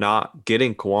them not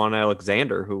getting Quan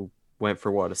Alexander, who went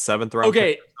for what, a 7th round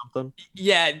pick or something?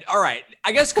 Yeah, all right.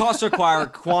 I guess cost to acquire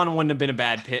Quan wouldn't have been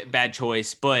a bad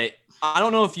choice, but I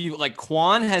don't know if you like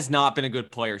Quan has not been a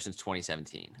good player since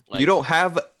 2017. Like, you don't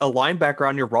have a linebacker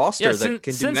on your roster that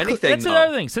can do anything. That's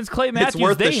another thing. Since Clay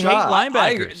Matthews, they hate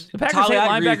linebackers. The Packers hate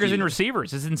linebackers and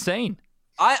receivers. It's insane.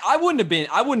 I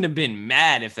wouldn't have been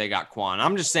mad if they got Quan.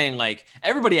 I'm just saying, like,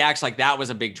 everybody acts like that was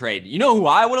a big trade. You know who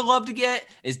I would have loved to get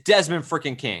is Desmond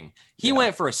freaking King. He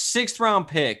went for a 6th round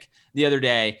pick the other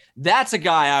day. That's a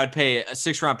guy I would pay a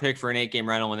 6th round pick for an 8-game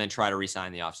rental and then try to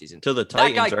re-sign the offseason. To the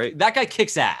Titans, right? That guy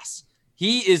kicks ass.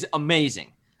 He is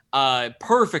amazing.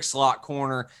 Perfect slot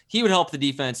corner. He would help the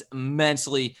defense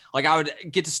immensely. Like I would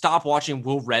get to stop watching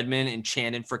Will Redmond and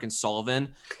Chandon freaking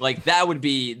Sullivan. Like that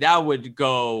would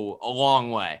go a long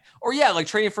way. Or yeah, like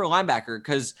trading for a linebacker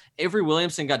because Avery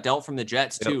Williamson got dealt from the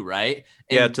Jets too, right?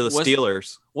 And to the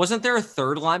Steelers. Wasn't there a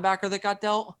 3rd linebacker that got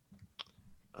dealt?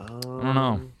 I don't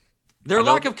know. Their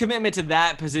lack of commitment to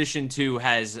that position, too,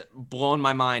 has blown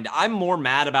my mind. I'm more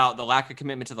mad about the lack of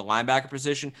commitment to the linebacker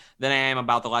position than I am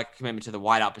about the lack of commitment to the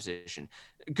wideout position.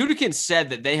 Gutekunst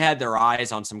said that they had their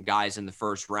eyes on some guys in the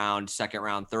 1st round, 2nd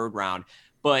round, 3rd round,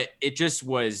 but it just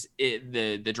was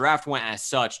the draft went as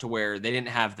such to where they didn't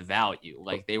have the value.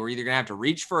 Like they were either going to have to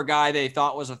reach for a guy they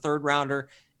thought was a 3rd rounder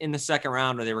in the 2nd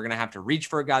round, or they were going to have to reach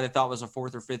for a guy they thought was a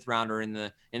 4th or 5th rounder in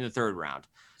the 3rd round.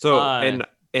 So,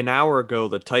 an hour ago,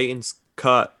 the Titans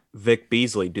cut Vic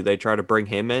Beasley. Do they try to bring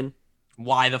him in?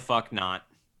 Why the fuck not?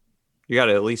 You got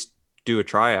to at least do a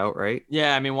tryout, right?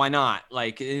 Yeah, I mean, why not?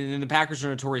 Like, and the Packers are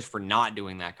notorious for not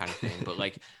doing that kind of thing. But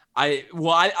like,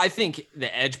 I think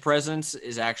the edge presence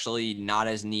is actually not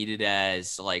as needed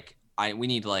as like we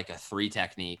need like a 3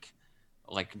 technique.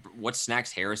 Like what's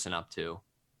Snacks Harrison up to?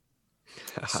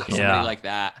 Somebody like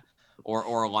that,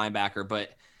 or a linebacker. But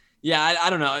yeah, I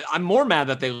don't know. I'm more mad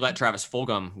that they let Travis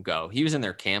Fulgham go. He was in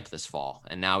their camp this fall,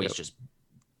 and now he's just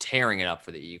tearing it up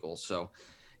for the Eagles. So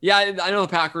yeah, I know the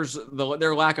Packers,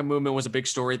 their lack of movement was a big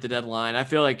story at the deadline. I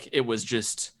feel like it was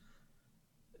just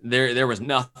there was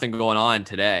nothing going on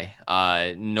today.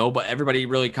 Everybody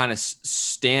really kind of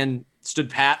stood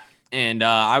pat, and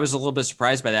I was a little bit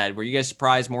surprised by that. Were you guys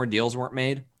surprised more deals weren't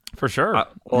made? For sure.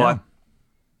 I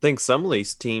think some of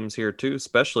these teams here too,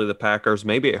 especially the Packers,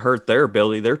 maybe it hurt their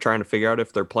ability. They're trying to figure out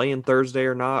if they're playing Thursday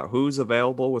or not, who's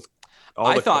available with.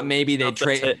 I thought maybe they'd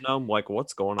trade them. Like,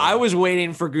 what's going on? I was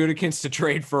waiting for Gutekunst to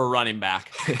trade for a running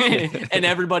back, and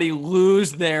everybody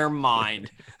lose their mind.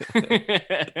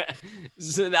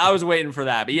 So I was waiting for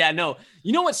that, but yeah, no.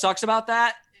 You know what sucks about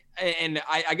that? And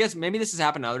I guess maybe this has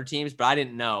happened to other teams, but I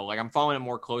didn't know. Like, I'm following it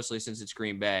more closely since it's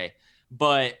Green Bay.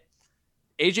 But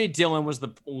AJ Dillon was the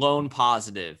lone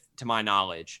positive, to my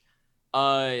knowledge.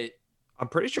 I'm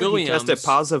pretty sure he tested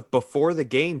positive before the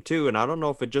game too, and I don't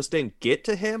know if it just didn't get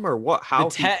to him or what.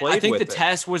 How he played. I think the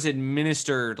test was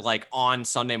administered like on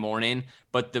Sunday morning,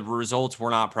 but the results were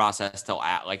not processed till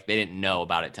they didn't know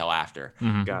about it till after.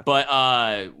 Mm-hmm. Gotcha.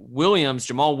 But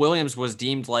Jamal Williams was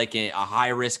deemed like a high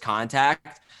risk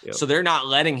contact. Yep. So they're not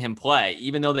letting him play,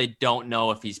 even though they don't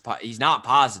know if he's not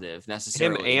positive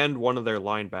necessarily. Him and one of their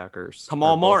linebackers,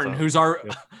 Kamal Martin, who's our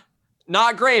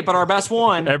not great, but our best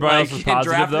one. Everybody else is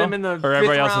positive, drafted though? him in the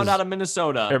 5th round out of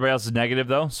Minnesota. Everybody else is negative,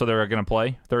 though, so they're going to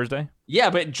play Thursday? Yeah,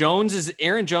 but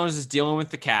Aaron Jones is dealing with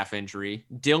the calf injury.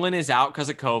 Dylan is out because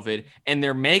of COVID, and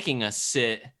they're making us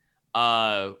sit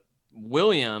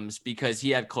Williams because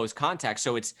he had close contact.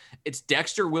 So it's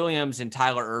Dexter Williams and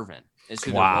Tyler Ervin is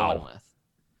who they're rolling with.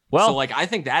 Well, so I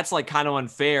think that's kind of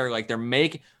unfair. Like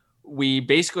we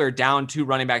basically are down 2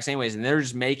 running backs anyways, and they're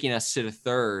just making us sit a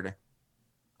third.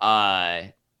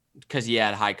 Because he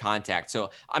had high contact.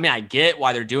 So, I mean, I get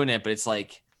why they're doing it, but it's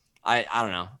like, I don't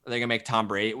know. Are they going to make Tom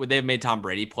Brady? Would they have made Tom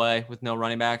Brady play with no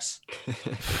running backs?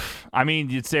 I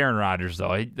mean, it's Aaron Rodgers,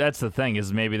 though. That's the thing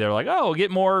is maybe they're like, oh, we'll get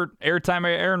more airtime.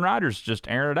 Aaron Rodgers, just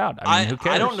air it out. I mean, who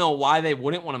cares? I don't know why they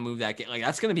wouldn't want to move that game. Like,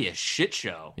 that's going to be a shit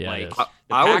show. Yeah, the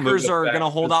Packers are going to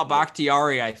hold out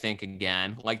Bakhtiari, I think,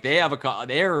 again. Like,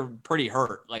 they're pretty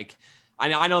hurt. Like,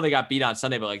 I know they got beat on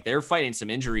Sunday, but they're fighting some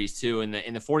injuries too, and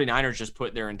the 49ers just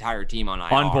put their entire team on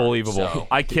IR. Unbelievable. So.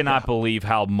 I cannot believe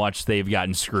how much they've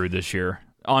gotten screwed this year.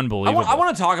 Unbelievable. I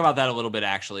want to talk about that a little bit,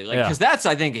 actually, because that's,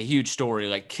 I think, a huge story.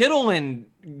 Like, Kittle and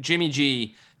Jimmy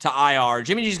G to IR.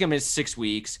 Jimmy G's going to miss 6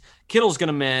 weeks. Kittle's going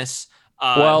to miss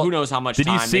who knows how much time.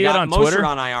 Did you see it on Twitter?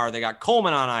 on IR. They got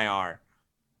Coleman on IR.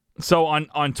 So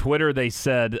on Twitter, they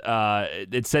said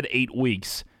it said 8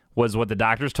 weeks. Was what the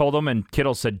doctors told him, and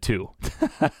Kittle said 2.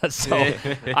 So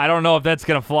I don't know if that's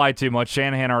going to fly too much.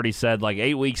 Shanahan already said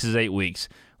 8 weeks is 8 weeks.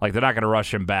 They're not going to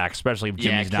rush him back, especially if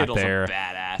Jimmy's not there. Kittle's a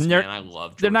badass, man. I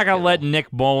love George They're not going to Kittle. let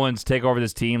Nick Mullins take over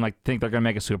this team. Think they're going to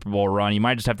make a Super Bowl run. You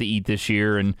might just have to eat this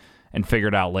year and figure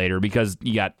it out later because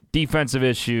you got defensive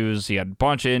issues. You got a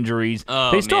bunch of injuries.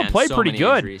 They still played pretty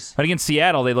good. Injuries. But against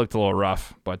Seattle, they looked a little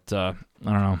rough. But I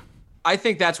don't know. I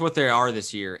think that's what they are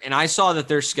this year. And I saw that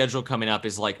their schedule coming up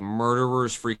is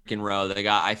murderers freaking row. They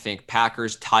got, I think,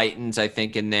 Packers, Titans, I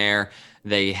think, in there.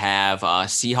 They have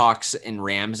Seahawks and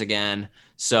Rams again.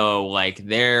 So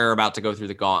they're about to go through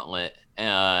the gauntlet.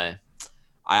 I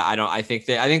think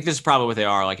this is probably what they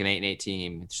are, an 8-8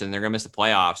 team. So they're gonna miss the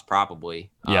playoffs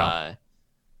probably. Yeah.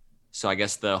 So I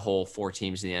guess the whole 4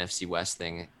 teams in the NFC West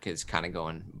thing is kind of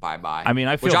going bye-bye. I mean,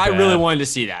 I feel I bad. really wanted to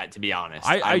see that, to be honest.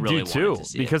 I really do too, to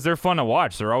see because they're fun to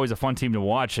watch. They're always a fun team to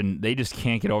watch, and they just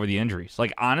can't get over the injuries.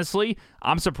 Honestly,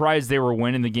 I'm surprised they were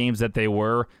winning the games that they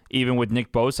were, even with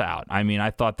Nick Bosa out. I mean,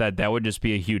 I thought that would just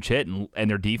be a huge hit, and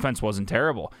their defense wasn't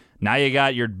terrible. Now you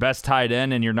got your best tight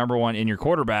end and your number one in your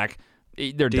quarterback.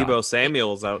 They're Deebo done.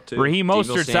 Samuel's out too. Raheem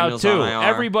Mostert's out too.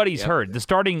 Everybody's hurt. The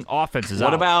starting offense is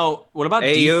out. What about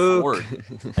D Ford?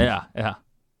 Yeah.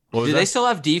 Do they still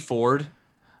have D Ford?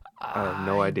 I have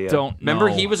no idea. Remember,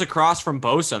 he was across from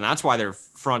Bosa, and that's why their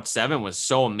front 7 was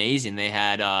so amazing. They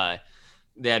had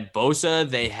Bosa,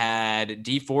 they had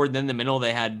D Ford, then in the middle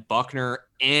they had Buckner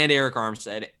and Eric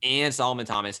Armstead and Solomon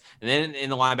Thomas, and then in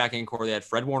the linebacking core they had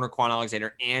Fred Warner, Quan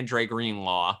Alexander, and Dre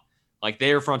Greenlaw.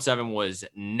 Their front 7 was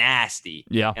nasty.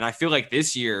 Yeah. And I feel like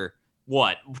this year,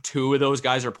 2 of those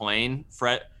guys are playing?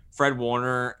 Fred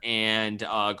Warner and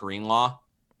Greenlaw.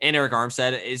 And Eric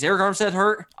Armstead. Is Eric Armstead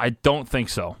hurt? I don't think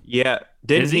so. Yeah,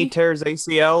 didn't Is he he? tear his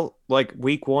ACL like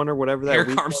week 1 or whatever that Eric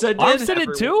week was? Armstead did? Armstead did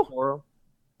Every too? week for him?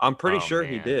 I'm pretty Oh, sure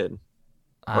he man. did.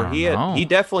 I Or don't he know.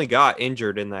 definitely got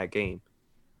injured in that game.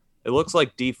 It looks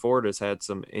like D Ford has had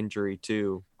some injury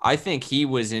too. I think he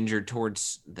was injured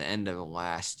towards the end of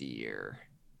last year.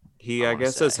 He, I I wanna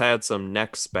guess, has say. had some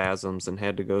neck spasms and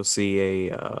had to go see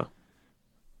a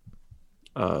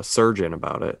surgeon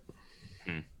about it.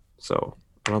 Hmm. So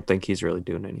I don't think he's really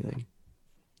doing anything.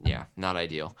 Yeah, not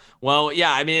ideal. Well,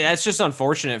 yeah, I mean, that's just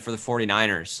unfortunate for the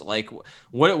 49ers. Like,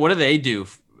 what do they do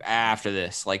after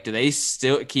this? Like, do they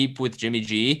still keep with Jimmy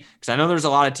G? Because I know there's a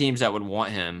lot of teams that would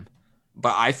want him,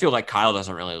 but I feel like Kyle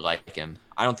doesn't really like him.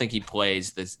 I don't think he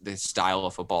plays the style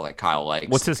of football that Kyle likes.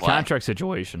 What's to his play. contract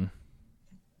situation?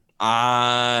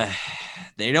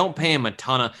 They don't pay him a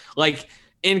ton of, like,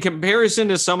 in comparison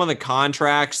to some of the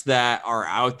contracts that are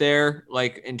out there,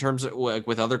 like in terms of like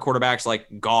with other quarterbacks like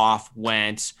Goff,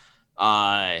 Wentz,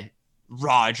 Rodgers,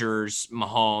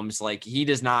 Mahomes, like he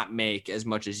does not make as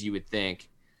much as you would think.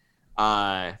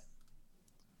 Garoppolo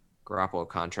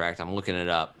contract, I'm looking it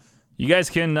up. You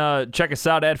guys can check us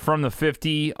out at From the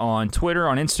 50 on Twitter,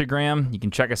 on Instagram. You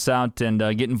can check us out and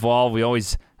get involved. We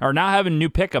always are now having new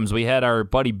pick'ems. We had our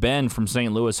buddy Ben from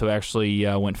St. Louis who actually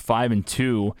went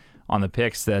 5-2 on the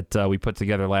picks that we put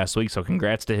together last week. So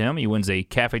congrats to him. He wins a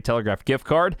Cafe Telegraph gift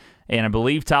card. And I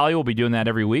believe Talia will be doing that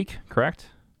every week, correct?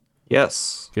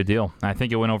 Yes. Good deal. I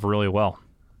think it went over really well.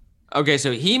 Okay,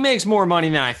 so he makes more money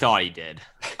than I thought he did.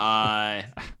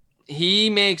 He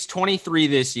makes 23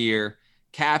 this year.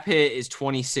 Cap hit is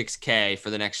 26K for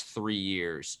the next 3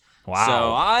 years. Wow.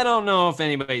 So I don't know if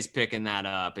anybody's picking that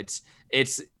up. It's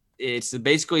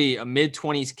basically a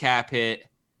mid-20s cap hit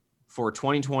for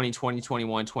 2020,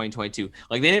 2021, 2022.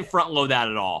 Like they didn't front load that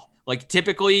at all. Like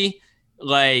typically,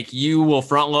 like you will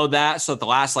front load that so that the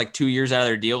last like 2 years out of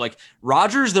their deal. Like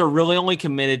Rodgers, they're really only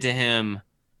committed to him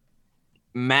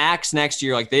max next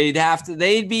year. Like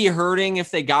they'd be hurting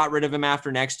if they got rid of him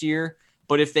after next year.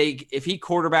 But if he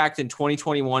quarterbacked in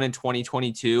 2021 and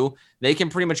 2022, they can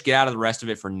pretty much get out of the rest of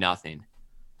it for nothing.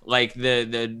 Like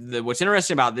the what's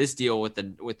interesting about this deal with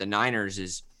the Niners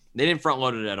is they didn't front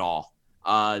load it at all.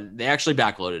 They actually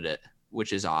backloaded it,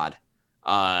 which is odd.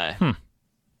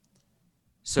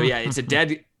 So yeah, it's a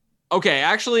dead. Okay,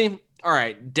 actually, all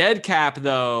right. Dead cap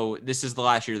though. This is the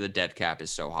last year the dead cap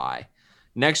is so high.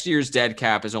 Next year's dead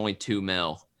cap is only $2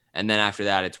 million, and then after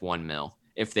that it's $1 million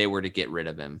if they were to get rid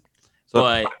of him. So,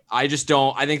 But I just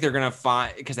don't. I think they're gonna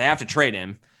find because they have to trade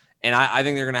him, and I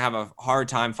think they're gonna have a hard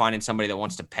time finding somebody that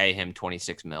wants to pay him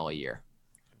 $26 million a year.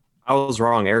 I was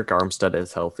wrong. Eric Armstead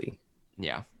is healthy.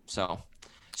 Yeah. So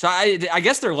I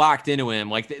guess they're locked into him.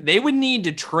 Like they would need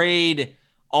to trade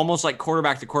almost like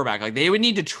quarterback to quarterback. Like they would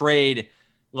need to trade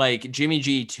like Jimmy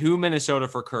G to Minnesota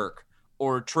for Kirk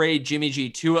or trade Jimmy G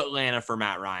to Atlanta for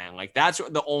Matt Ryan. Like that's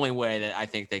the only way that I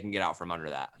think they can get out from under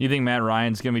that. You think Matt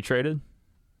Ryan's going to be traded?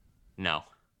 No.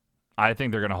 I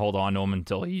think they're going to hold on to him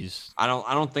until he's I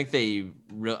don't think they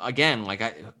again, like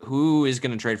who is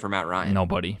going to trade for Matt Ryan?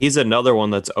 nobody. He's another one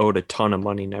that's owed a ton of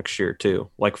money next year too,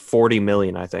 like $40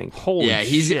 million, I think. Holy Yeah,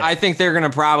 shit. I think they're going to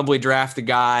probably draft the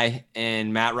guy,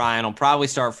 and Matt Ryan will probably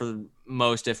start for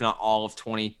most, if not all, of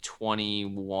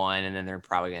 2021, and then they're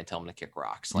probably going to tell him to kick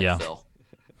rocks, like Yeah. Phil.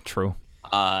 True.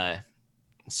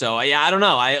 So yeah, I don't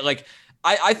know.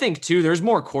 I think too, there's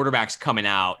more quarterbacks coming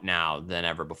out now than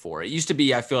ever before. It used to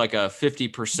be, I feel like a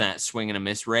 50% swing and a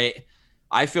miss rate.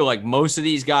 I feel like most of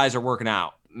these guys are working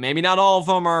out. Maybe not all of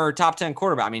them are top 10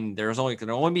 quarterback. I mean, there'll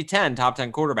only be 10 top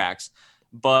 10 quarterbacks,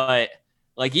 but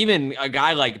like even a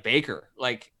guy like Baker,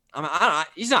 like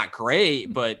he's not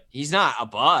great, but he's not a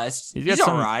bust. He's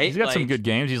all right. He's got some Like, good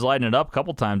games. He's lighting it up a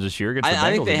couple times this year. I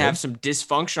think they have some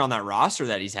dysfunction on that roster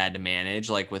that he's had to manage,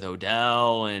 like with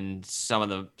Odell and some of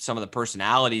the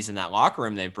personalities in that locker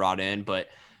room they've brought in. But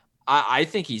I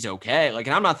think he's okay. Like,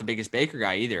 and I'm not the biggest Baker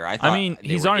guy either. I mean,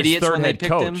 he's on his third head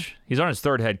coach. He's on his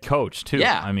third head coach too.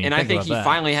 Yeah, I mean, and I think he about that.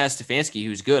 finally has Stefanski,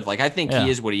 who's good. Like, I think Yeah.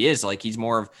 he is what he is. Like, he's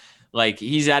more of like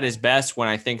he's at his best when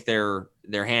I think they're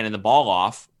handing the ball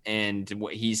off and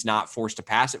he's not forced to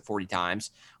pass it 40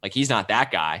 times. Like, he's not that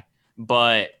guy.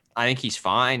 But I think he's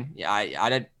fine.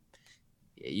 Yeah,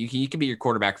 he could be your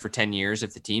quarterback for 10 years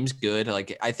if the team's good.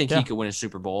 Like, I think he could win a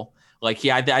Super Bowl. Like,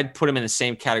 I'd put him in the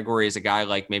same category as a guy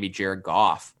like maybe Jared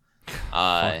Goff.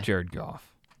 Fuck Jared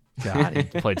Goff. God, he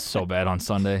played so bad on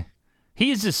Sunday.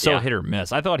 He is just so hit or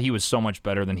miss. I thought he was so much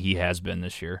better than he has been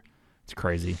this year. It's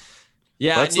crazy.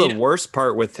 Yeah, That's the worst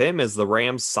part with him is the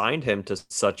Rams signed him to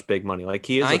such big money. Like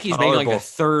he is. I think he's making like the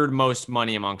third most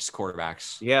money amongst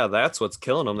quarterbacks. Yeah, that's what's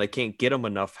killing him. They can't get him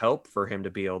enough help for him to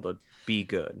be able to be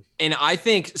good. And I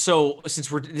think so. Since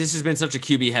this has been such a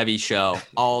QB heavy show,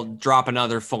 I'll drop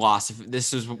another philosophy.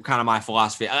 This is kind of my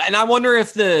philosophy, and I wonder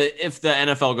if the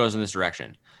NFL goes in this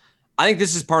direction. I think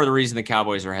this is part of the reason the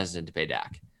Cowboys are hesitant to pay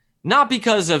Dak, not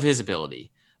because of his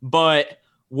ability, but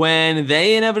when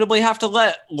they inevitably have to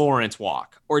let Lawrence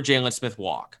walk or Jalen Smith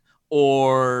walk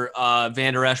or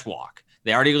Van Der Esch walk.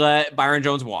 They already let Byron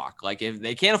Jones walk. Like, if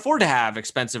they can't afford to have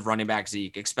expensive running back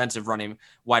Zeke, expensive running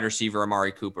wide receiver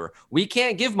Amari Cooper, we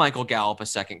can't give Michael Gallup a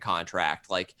second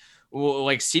contract. Like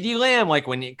CeeDee Lamb, like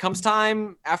when it comes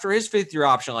time after his 5th-year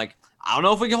option, like I don't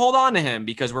know if we can hold on to him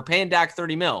because we're paying Dak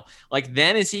 $30 million. Like,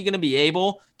 then is he going to be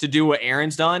able to do what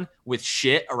Aaron's done with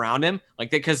shit around him?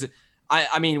 Like, because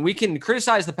I mean, we can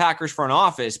criticize the Packers front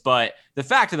office, but the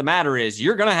fact of the matter is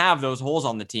you're going to have those holes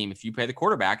on the team if you pay the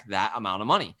quarterback that amount of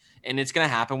money. And it's going to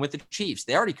happen with the Chiefs.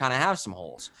 They already kind of have some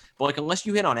holes. But like, unless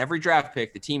you hit on every draft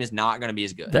pick, the team is not going to be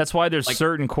as good. That's why there's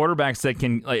certain quarterbacks that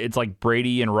can, it's like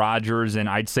Brady and Rodgers and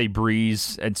I'd say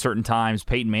Breeze at certain times,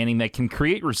 Peyton Manning, that can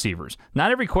create receivers.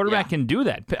 Not every quarterback can do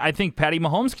that. I think Patty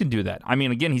Mahomes can do that. I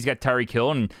mean, again, he's got Tyreek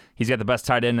Hill and he's got the best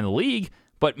tight end in the league.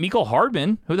 But Mecole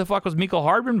Hardman, who the fuck was Mecole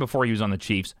Hardman before he was on the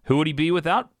Chiefs? Who would he be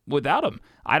without him?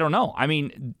 I don't know. I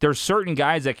mean, there's certain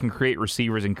guys that can create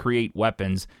receivers and create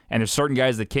weapons, and there's certain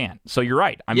guys that can't. So you're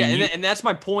right. I mean, and that's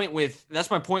my point with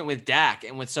Dak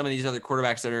and with some of these other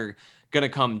quarterbacks that are going to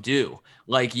come due.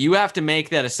 Like, you have to make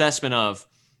that assessment of,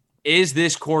 is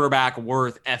this quarterback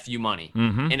worth FU money?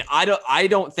 Mm-hmm. And I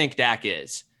don't think Dak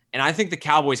is. And I think the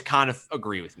Cowboys kind of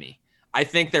agree with me. I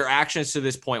think their actions to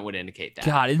this point would indicate that.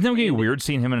 God, isn't that going to be weird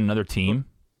seeing him in another team?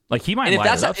 Like, he might.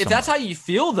 And if that's how you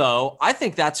feel, though, I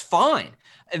think that's fine.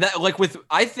 And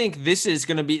I think this is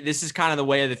kind of the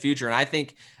way of the future, and I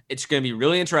think it's going to be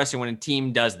really interesting when a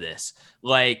team does this.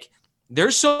 Like,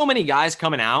 there's so many guys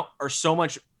coming out, or so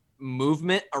much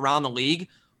movement around the league.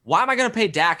 Why am I going to pay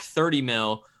Dak $30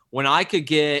 million when I could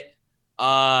get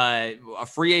a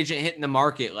free agent hitting the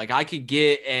market? Like, I could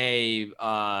get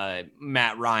a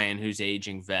Matt Ryan, who's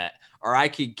aging vet, or I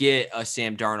could get a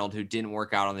Sam Darnold who didn't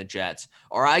work out on the Jets,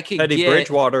 or I could Teddy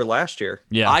Bridgewater last year.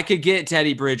 Yeah, I could get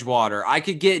Teddy Bridgewater. I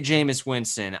could get Jameis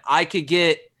Winston. I could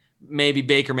get maybe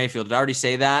Baker Mayfield. Did I already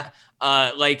say that?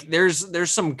 Like, there's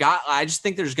some guy. I just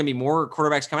think there's gonna be more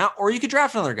quarterbacks coming out, or you could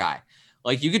draft another guy.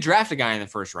 Like, you could draft a guy in the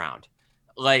first round.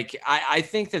 Like, I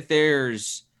think that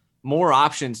there's more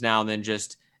options now than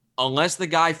just, unless the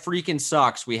guy freaking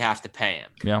sucks, we have to pay him.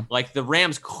 Yeah. Like, the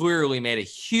Rams clearly made a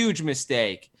huge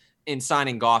mistake in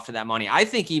signing Goff for that money. I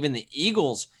think even the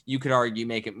Eagles, you could argue,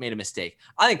 made a mistake.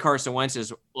 I think Carson Wentz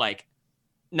is, like,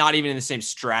 not even in the same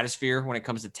stratosphere when it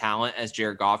comes to talent as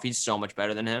Jared Goff. He's so much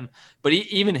better than him. But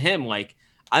even him, like,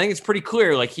 I think it's pretty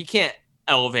clear, like, he can't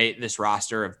elevate this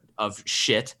roster of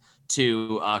shit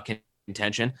to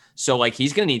contention. So, like,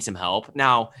 he's going to need some help.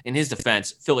 Now, in his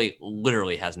defense, Philly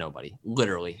literally has nobody.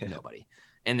 Literally nobody.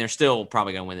 And they're still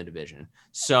probably going to win the division.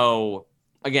 So,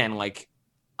 again, like,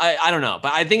 I don't know.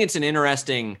 But I think it's an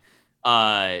interesting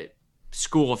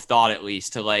school of thought, at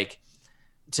least,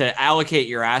 to allocate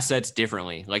your assets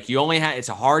differently. Like, you only have, it's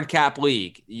a hard cap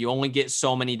league. You only get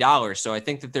so many dollars. So I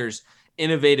think that there's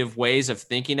innovative ways of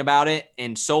thinking about it.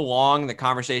 And so long, the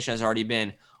conversation has already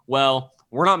been, well,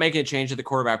 we're not making a change at the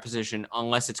quarterback position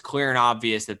unless it's clear and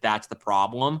obvious that that's the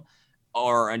problem.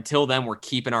 Or until then, we're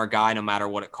keeping our guy no matter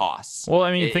what it costs. Well,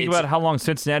 I mean, think about how long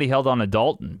Cincinnati held on to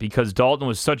Dalton, because Dalton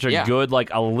was such a good, like,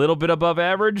 a little bit above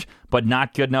average, but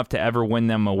not good enough to ever win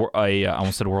them I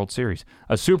almost said a World Series,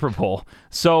 a Super Bowl.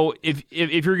 So if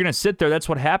you're going to sit there, that's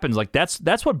what happens. Like, that's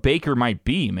what Baker might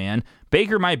be, man.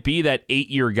 Baker might be that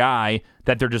 8-year guy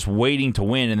that they're just waiting to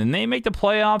win, and then they make the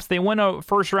playoffs, they win a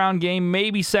first-round game,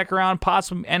 maybe second round,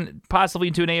 possibly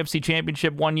into an AFC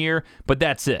championship one year, but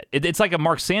that's it. It's like a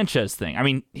Mark Sanchez thing. I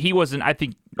mean, he wasn't, I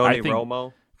think... Tony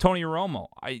Romo,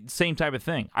 same type of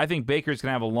thing. I think Baker's going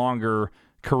to have a longer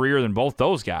career than both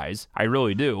those guys. I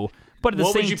really do. But at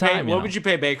the same time... What would you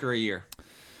pay Baker a year?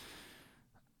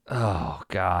 Oh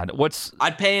God,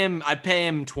 I'd pay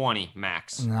him 20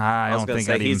 max. Nah, I don't think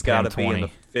I'd he's got to be in the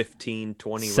 15,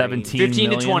 20 17 range. 15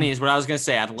 million? to 20 is what I was gonna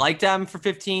say. I'd like to have him for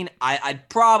 15. I'd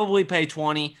probably pay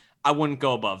 20. I wouldn't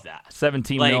go above that.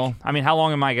 17 mil. I mean, how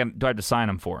long do I have to sign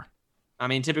him for? I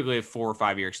mean, typically a 4 or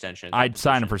 5 year extension. I'd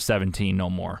sign him for 17, no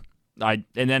more. And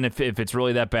then if it's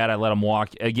really that bad, I let him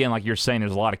walk. Again, like you're saying,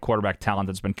 there's a lot of quarterback talent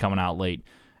that's been coming out late.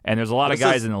 And there's a lot of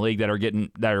guys in the league that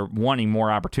are wanting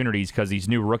more opportunities because these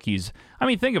new rookies. I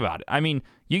mean, think about it. I mean,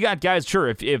 you got guys. Sure,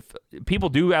 if people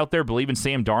do out there believe in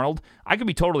Sam Darnold, I could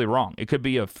be totally wrong. It could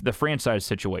be the franchise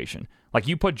situation. Like,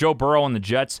 you put Joe Burrow on the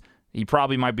Jets, He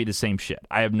probably might be the same shit.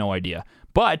 I have no idea.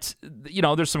 But,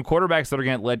 there's some quarterbacks that are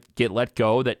going to get let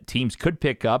go that teams could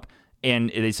pick up, and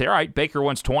they say, all right, Baker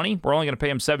wants 20. We're only going to pay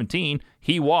him 17.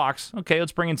 He walks. Okay,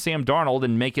 let's bring in Sam Darnold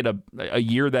and make it a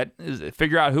year that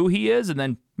figure out who he is and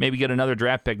then maybe get another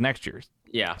draft pick next year.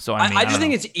 Yeah. So I just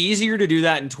think it's easier to do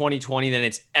that in 2020 than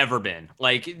it's ever been.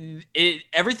 Like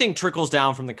everything trickles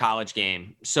down from the college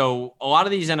game. So a lot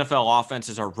of these NFL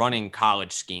offenses are running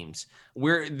college schemes.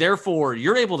 Therefore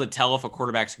you're able to tell if a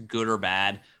quarterback's good or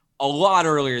bad a lot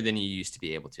earlier than you used to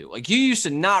be able to. Like you used to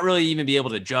not really even be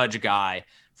able to judge a guy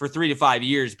for 3 to 5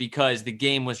 years because the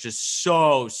game was just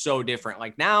so different.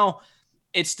 Like now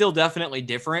it's still definitely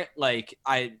different. Like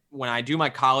when I do my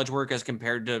college work as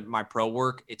compared to my pro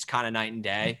work, it's kind of night and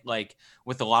day, like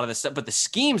with a lot of the stuff, but the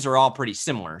schemes are all pretty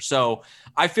similar. So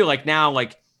I feel like now,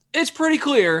 like it's pretty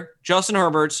clear Justin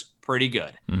Herbert's pretty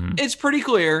good. Mm-hmm. It's pretty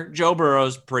clear Joe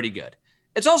Burrow's pretty good.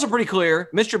 It's also pretty clear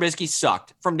Mitch Trubisky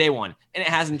sucked from day one, and it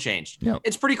hasn't changed. Yep.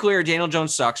 It's pretty clear Daniel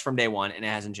Jones sucks from day one, and it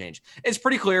hasn't changed. It's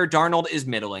pretty clear Darnold is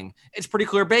middling. It's pretty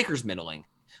clear Baker's middling.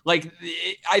 Like,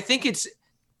 I think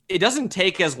it doesn't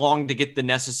take as long to get the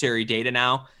necessary data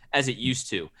now as it used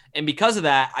to. And because of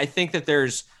that, I think that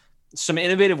there's some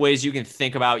innovative ways you can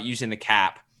think about using the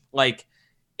cap. Like,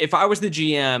 if I was the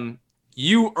GM,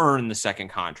 you earn the second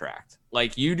contract.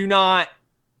 Like, you do not –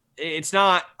 it's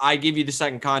not I give you the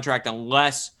second contract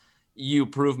unless you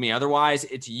prove me otherwise.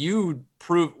 It's you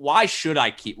prove why should I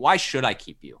keep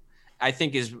you? I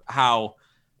think is how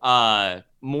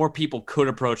more people could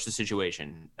approach the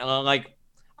situation. Like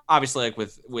obviously like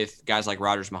with guys like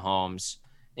Rodgers, Mahomes,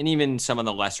 and even some of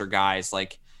the lesser guys,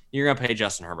 like you're going to pay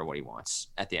Justin Herbert what he wants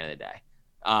at the end of the day.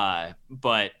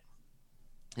 But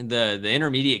the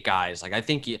intermediate guys, like I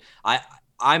think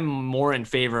I'm more in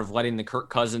favor of letting the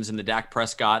Kirk Cousins and the Dak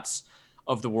Prescotts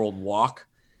of the world walk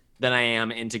than I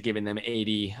am into giving them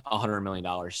 $100 million.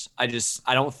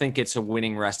 I don't think it's a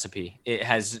winning recipe. It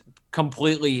has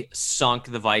completely sunk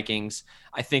the Vikings.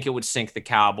 I think it would sink the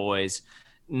Cowboys.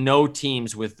 No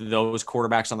teams with those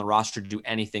quarterbacks on the roster do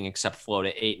anything except float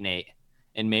at 8-8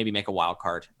 and maybe make a wild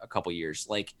card a couple years.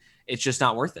 Like it's just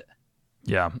not worth it.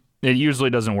 Yeah, it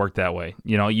usually doesn't work that way.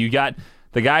 You got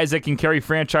the guys that can carry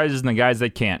franchises and the guys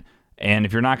that can't. And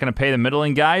if you're not going to pay the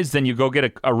middling guys, then you go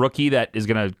get a rookie that is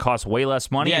going to cost way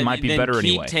less money and might be better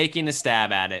anyway. Keep taking a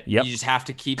stab at it. Yep. You just have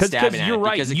to keep stabbing at you're it.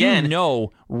 Right. Because again,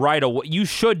 right away. You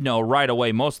should know right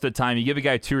away. Most of the time, you give a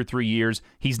guy 2 or 3 years,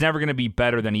 he's never going to be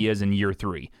better than he is in year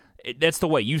 3. That's the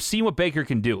way. You've seen what Baker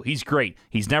can do. He's great.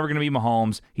 He's never going to be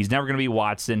Mahomes. He's never going to be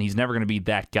Watson. He's never going to be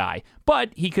that guy. But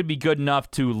he could be good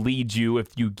enough to lead you if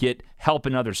you get help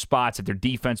in other spots, if their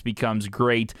defense becomes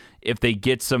great, if they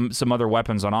get some other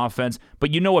weapons on offense. But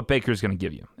you know what Baker's going to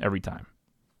give you every time.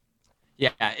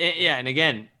 Yeah. And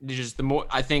again, just the more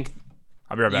I think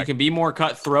I'll be right back. You can be more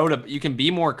cutthroat. You can be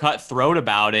more cutthroat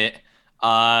about it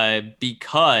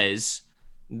because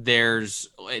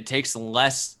it takes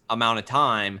less amount of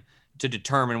time to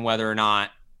determine whether or not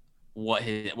what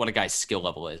a guy's skill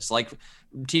level is. Like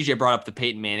TJ brought up the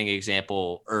Peyton Manning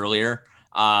example earlier,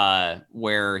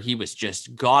 where he was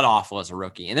just god awful as a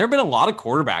rookie. And there have been a lot of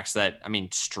quarterbacks that,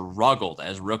 struggled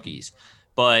as rookies.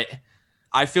 But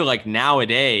I feel like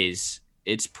nowadays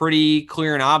it's pretty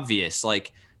clear and obvious.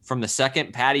 Like from the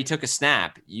second Patty took a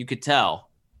snap, you could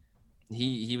tell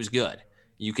he was good.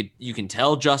 You can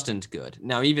tell Justin's good.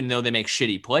 Now, even though they make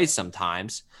shitty plays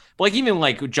sometimes, but like even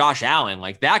like Josh Allen,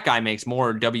 like that guy makes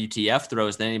more WTF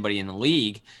throws than anybody in the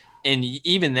league. And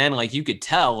even then, like you could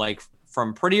tell like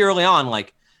from pretty early on,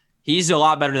 like he's a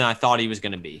lot better than I thought he was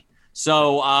going to be.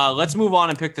 So let's move on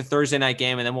and pick the Thursday night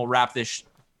game, and then we'll wrap this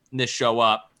show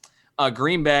up.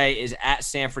 Green Bay is at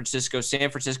San Francisco. San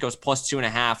Francisco's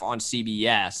 +2.5 on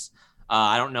CBS.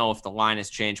 I don't know if the line has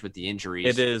changed with the injuries.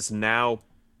 It is now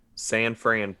San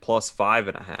Fran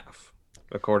 +5.5,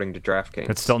 according to DraftKings.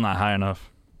 It's still not high enough.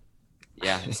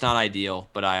 Yeah, it's not ideal,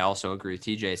 but I also agree with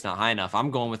TJ. It's not high enough.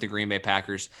 I'm going with the Green Bay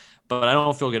Packers, but I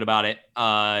don't feel good about it.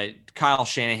 Kyle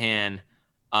Shanahan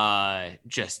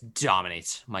just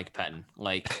dominates Mike Pettin.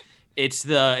 Like it's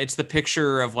the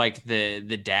picture of like the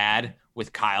dad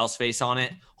with Kyle's face on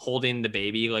it, holding the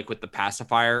baby like with the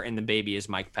pacifier, and the baby is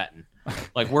Mike Pettin.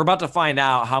 Like we're about to find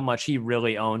out how much he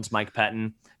really owns Mike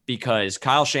Pettin, because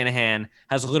Kyle Shanahan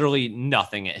has literally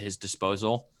nothing at his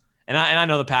disposal. And I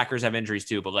know the Packers have injuries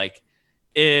too, but like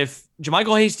if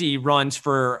JaMychal Hasty runs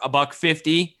for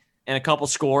 $150 and a couple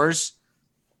scores,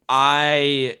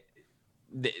 I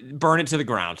burn it to the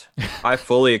ground. I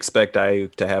fully expect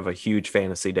Ayuk to have a huge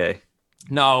fantasy day.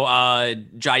 No,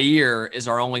 Jair is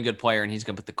our only good player, and he's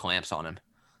going to put the clamps on him.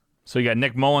 So you got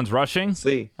Nick Mullins rushing?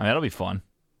 See. That'll be fun.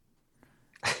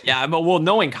 Yeah, but well,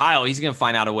 knowing Kyle, he's gonna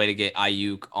find out a way to get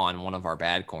Ayuk on one of our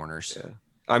bad corners. Yeah.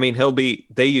 I mean,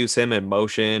 they use him in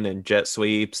motion and jet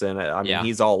sweeps, and I mean,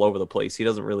 he's all over the place. He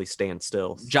doesn't really stand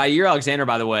still. Jair Alexander,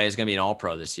 by the way, is gonna be an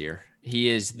All-Pro this year. He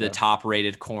is the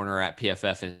top-rated corner at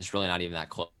PFF, and it's really not even that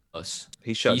close.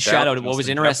 He shadowed. What was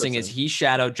interesting is he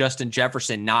shadowed Justin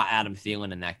Jefferson, not Adam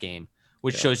Thielen, in that game,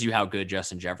 which shows you how good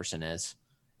Justin Jefferson is,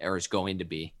 or is going to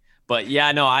be. But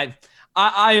yeah, no,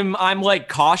 I'm like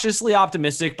cautiously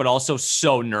optimistic, but also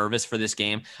so nervous for this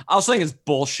game. I also think it's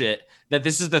bullshit that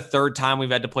this is the third time we've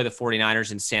had to play the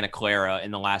 49ers in Santa Clara in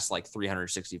the last like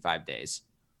 365 days.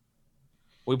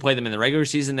 We played them in the regular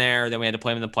season there, then we had to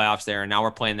play them in the playoffs there, and now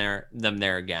we're playing them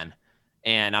there again.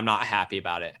 And I'm not happy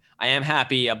about it. I am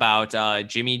happy about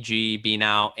Jimmy G being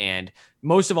out, and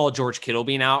most of all George Kittle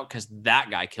being out, because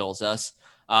that guy kills us.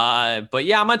 But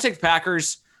yeah, I'm gonna take the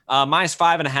Packers minus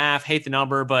 5.5. Hate the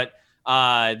number, but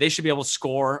they should be able to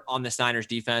score on this Niners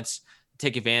defense,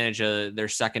 take advantage of their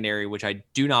secondary, which I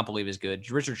do not believe is good.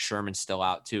 Richard Sherman's still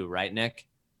out too, right, Nick?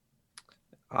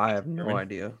 I have no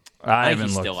idea. I think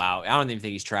he's still out. I don't even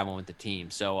think he's traveling with the team.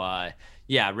 So,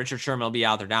 yeah, Richard Sherman will be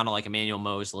out. They're down to like Emmanuel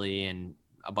Mosley and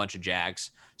a bunch of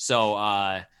Jags. So,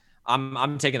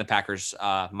 I'm taking the Packers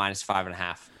minus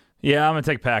 5.5. Yeah, I'm gonna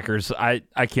take Packers. I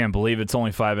can't believe it's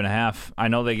only 5.5. I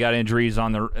know they got injuries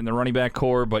in the running back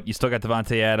core, but you still got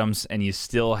Devontae Adams and you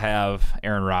still have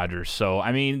Aaron Rodgers. So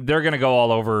I mean, they're gonna go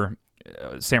all over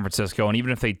San Francisco, and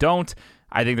even if they don't,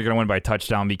 I think they're gonna win by a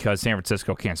touchdown because San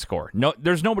Francisco can't score. No,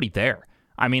 there's nobody there.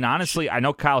 I mean, honestly, I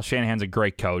know Kyle Shanahan's a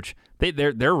great coach.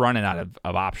 They're running out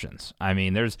of options. I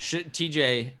mean,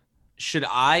 should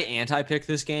I anti-pick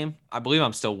this game? I believe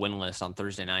I'm still winless on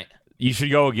Thursday night. You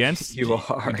should go against. You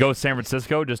are. Go San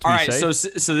Francisco just to be safe. All right,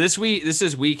 so this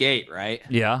is week 8, right?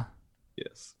 Yeah.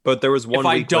 Yes. But there was one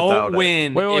week without it.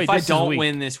 Wait, if I don't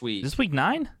win this week. This week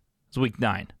 9? It's week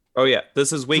 9. Oh, yeah.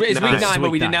 This is week 9. It's week 9, but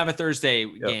we didn't have a Thursday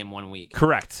game 1 week.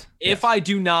 Correct. If I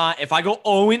go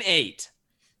 0-8,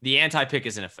 the anti-pick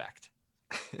is in effect.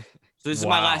 So this is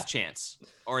my last chance,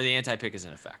 or the anti-pick is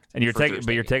in effect. And you're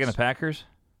taking the Packers?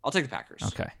 I'll take the Packers.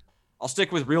 Okay. I'll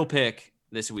stick with real pick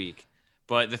this week.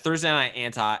 But the Thursday night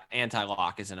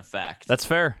anti-lock is in effect. That's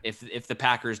fair. If the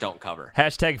Packers don't cover.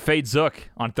 Hashtag Fade Zook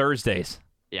on Thursdays.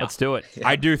 Yeah. Let's do it. Yeah.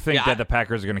 I do think that the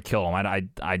Packers are going to kill them.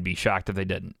 I'd be shocked if they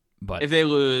didn't. But if they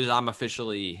lose, I'm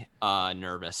officially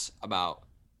nervous about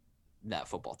that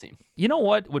football team. You know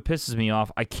what pisses me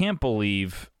off? I can't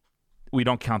believe we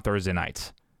don't count Thursday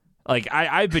nights. Like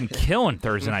I've been killing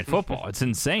Thursday night football. It's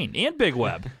insane. And Big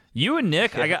Web. You and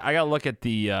Nick, I got to look at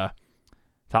the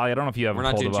Tally, I don't know if you have. We're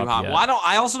not doing too hot. Yet. Well,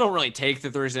 I also don't really take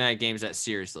the Thursday night games that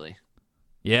seriously.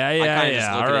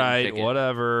 Yeah. All right,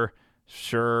 whatever.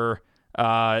 Sure. So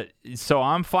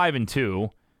I'm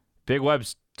 5-2. Big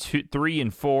Web's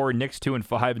 3-4. Nick's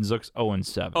 2-5, and Zook's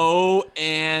 0-7.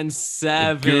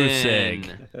 0-7. Goose egg.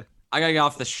 I gotta get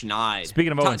off the schneid.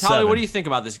 Speaking of 0-7, Tally, what do you think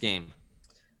about this game?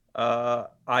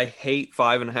 I hate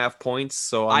 5.5 points,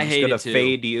 so I'm just gonna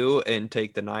fade you and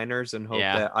take the Niners and hope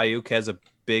that Ayuk has a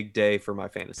big day for my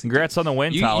fantasy. Congrats on the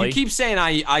win, Tally. You keep saying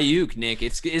Ayuk, Nick.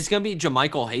 It's gonna be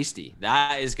JaMychal Hasty.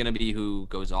 That is gonna be who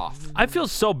goes off. I feel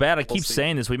so bad. I keep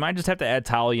saying this. We might just have to add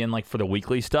Tally in like for the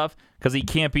weekly stuff because he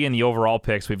can't be in the overall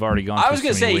picks. We've already gone. I was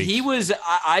gonna say he was.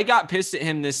 I got pissed at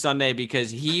him this Sunday because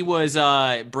he was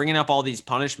bringing up all these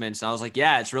punishments. And I was like,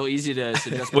 yeah, it's real easy to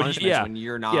suggest punishments when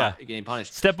you're not getting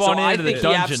punished. Step on into the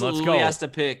dungeon. Let's go. He has to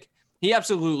pick. He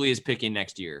absolutely is picking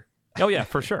next year. Oh yeah,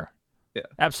 for sure. Yeah,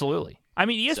 absolutely. I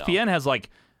mean, ESPN has like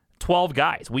 12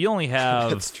 guys. We only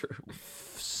have. That's true.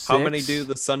 6? How many do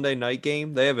the Sunday night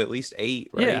game? They have at least 8,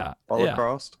 right? Yeah, all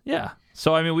across. Yeah.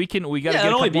 So I mean, we got to get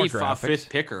a only couple be more graphics. Fifth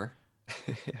picker.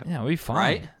 Yeah, we fine.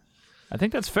 Right? I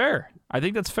think that's fair. How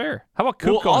about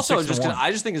Coop going also 6-1?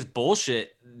 I just think it's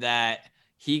bullshit that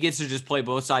he gets to just play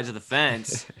both sides of the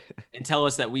fence and tell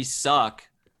us that we suck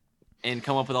and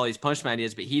come up with all these punishment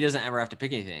ideas, but he doesn't ever have to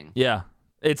pick anything. Yeah.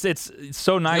 It's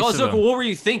so nice. Also, what were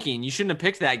you thinking? You shouldn't have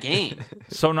picked that game.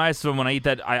 So nice of him when I eat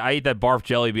that. I ate that barf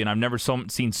jelly bean. I've never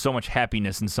seen so much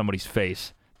happiness in somebody's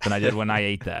face than I did when I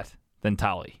ate that. Than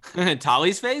Tally.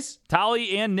 Tolly's face?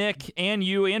 Tally and Nick and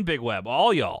you and Big Web,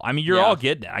 all y'all. I mean, you're all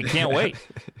getting it. I can't wait.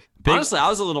 Honestly, I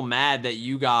was a little mad that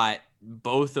you got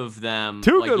both of them.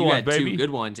 Two good ones, baby. 2 good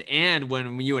ones. And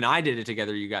when you and I did it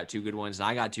together, you got 2 good ones, and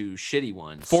I got 2 shitty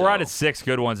ones. 4 out of 6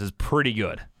 good ones is pretty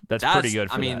good. That's pretty good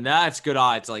for that's good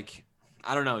odds. Like,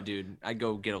 I don't know, dude. I'd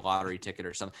go get a lottery ticket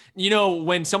or something. You know,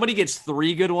 when somebody gets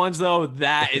 3 good ones, though,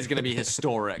 that is going to be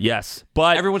historic. Yes,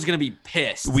 but Everyone's going to be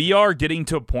pissed. we are getting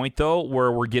to a point, though,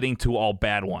 where we're getting to all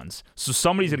bad ones. So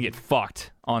somebody's going to get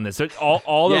fucked on this.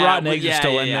 All the Yeah, rotten well, eggs are yeah,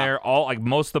 still yeah, in yeah. there.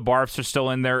 Most of the barfs are still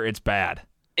in there. It's bad.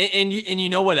 And you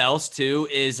know what else, too,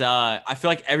 is I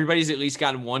feel like everybody's at least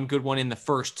gotten one good one in the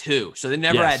first 2. So they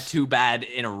never Yes. had 2 bad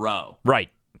in a row. Right.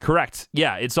 Correct.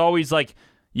 Yeah, it's always like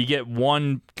you get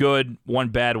 1 good, 1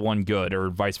 bad, 1 good, or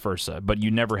vice versa. But you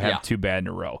never have Yeah. 2 bad in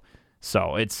a row.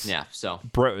 So it's Yeah, so.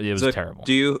 it was So terrible.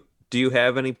 Do you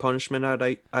have any punishment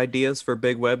ideas for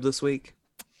Big Web this week?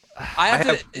 I I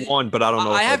have one, but I don't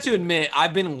know. I if have to admit,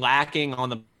 I've been lacking on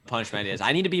the punishment ideas.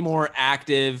 I need to be more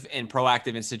active and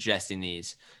proactive in suggesting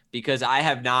these because I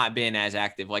have not been as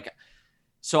active.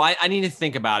 So I need to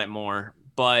think about it more,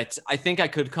 but I think I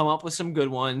could come up with some good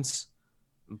ones,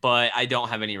 but I don't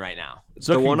have any right now.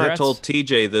 So the one I congrats. told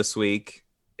TJ this week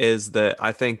is that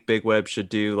I think Big Web should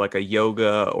do like a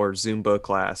yoga or Zumba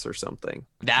class or something.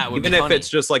 That would Even be if funny. it's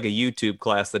just like a YouTube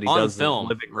class that he on does in film,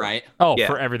 the living room. right? Oh, Yeah.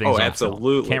 for everything. Oh,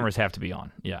 absolutely. Cameras have to be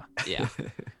on. Yeah, Yeah.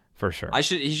 for sure. It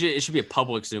should be a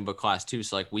public Zumba class too.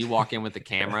 So like we walk in with the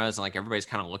cameras and like everybody's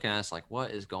kind of looking at us like, what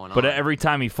is going on? But every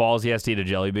time he falls, he has to eat a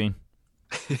jelly bean.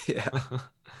 Yeah.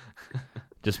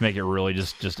 Just make it really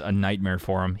just a nightmare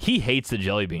for him. He hates the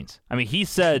jelly beans. I mean, he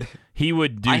said he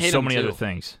would do I hate so them many too. other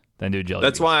things than do jelly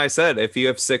That's beans. why I said if you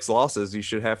have 6 losses, you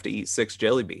should have to eat 6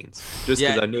 jelly beans. Just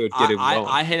because I knew it'd get him going.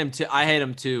 I hate him too. I hate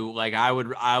him too. Like I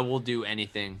will do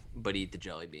anything but eat the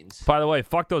jelly beans. By the way,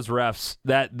 fuck those refs.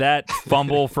 That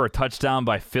fumble for a touchdown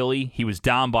by Philly, he was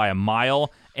down by a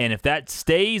mile. And if that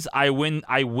stays, I win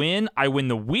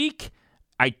the week.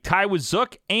 I tie with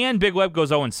Zook, and Big Web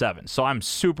goes 0-7. So I'm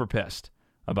super pissed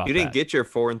about You didn't that. get your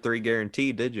 4-3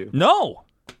 guarantee, did you? No,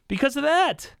 because of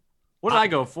that. What did I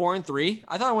go 4-3?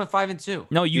 I thought I went 5-2.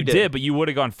 No, you You did. did. but you would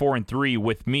have gone 4-3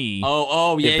 with me.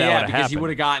 Oh If that yeah, would've because you happened. would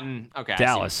have gotten okay. I see.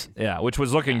 Dallas, yeah, which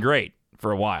was looking great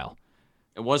for a while.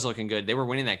 It was looking good. They were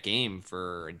winning that game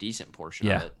for a decent portion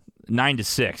Yeah, of it.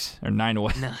 9-6 or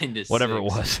 9-1, 9-6. whatever it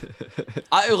was.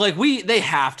 They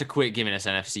have to quit giving us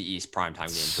NFC East primetime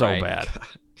games. So right? bad.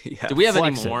 Yeah. Do we have any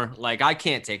Flex it. more? Like I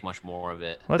can't take much more of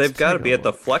it. Let's They've got to take be a at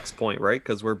the look. flex point, right?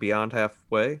 Because we're beyond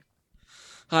halfway.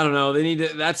 I don't know. They need to.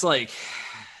 That's like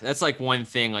one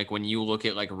thing. Like when you look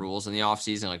at like rules in the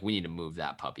offseason, like we need to move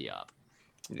that puppy up.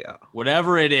 Yeah.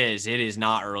 Whatever it is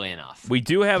not early enough. We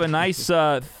do have a nice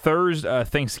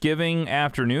Thanksgiving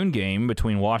afternoon game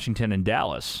between Washington and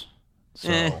Dallas.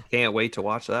 So Can't wait to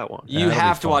watch that one. You That'll be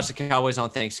have to fun. watch the Cowboys on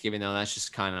Thanksgiving though. That's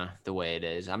just kind of the way it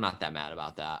is. I'm not that mad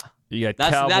about that. you got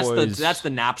That's Cowboys. that's the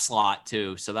nap slot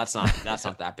too. So that's not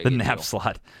that big. the a nap deal.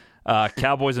 slot.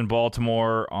 Cowboys in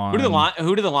Baltimore on Who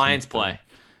do the Lions play?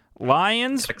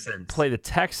 Lions Texans. play the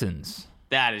Texans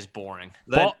That is boring.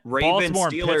 That Ravens Baltimore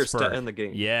and Steelers Pittsburgh. to end the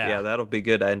game. Yeah. Yeah, that'll be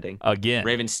good ending. again.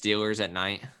 Ravens Steelers at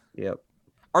night. Yep.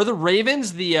 Are the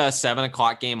Ravens the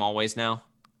 7:00 game always now?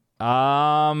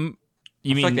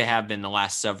 You I feel like mean they have been the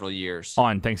last several years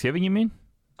on Thanksgiving? You mean?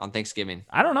 on Thanksgiving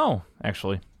I don't know.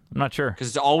 Actually, I'm not sure. because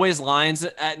it's always Lions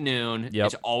at noon. Yep.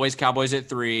 It's always Cowboys at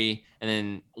 3, and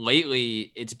then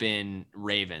lately it's been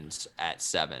Ravens at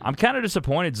 7. I'm kind of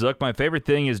disappointed, Zook. My favorite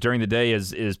thing is during the day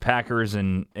is Packers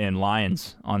and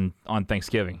Lions on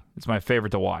Thanksgiving. It's my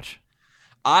favorite to watch.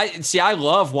 I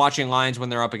love watching Lions when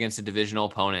they're up against a divisional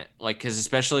opponent, like because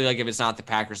especially like if it's not the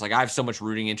Packers, like I have so much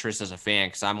rooting interest as a fan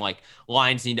because I'm like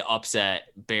Lions need to upset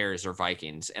Bears or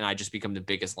Vikings, and I just become the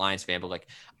biggest Lions fan. But like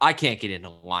I can't get into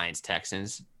Lions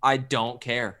Texans. I don't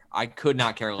care. I could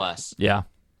not care less. Yeah,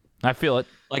 I feel it.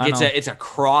 Like I know. it's a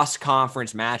cross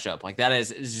conference matchup. Like that has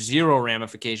zero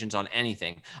ramifications on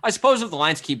anything. I suppose if the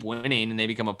Lions keep winning and they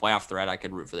become a playoff threat, I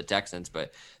could root for the Texans.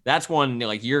 But that's one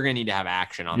like you're gonna need to have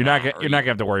action on. You're not that, gonna, you're not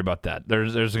gonna have to worry about that.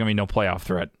 There's gonna be no playoff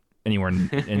threat anywhere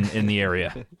in the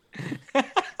area.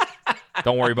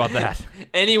 Don't worry about that.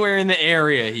 anywhere in the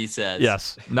area. He says.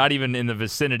 Yes, not even in the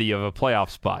vicinity of a playoff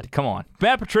spot. Come on,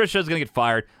 Matt Patricia is gonna get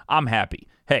fired. I'm happy.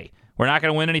 Hey, we're not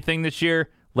gonna win anything this year.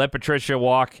 Let Patricia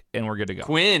walk, and we're good to go.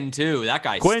 Quinn too. That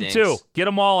guy. Quinn stinks. too. Get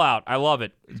them all out. I love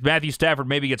it. Matthew Stafford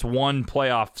maybe gets one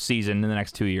playoff season in the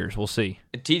next 2 years. We'll see.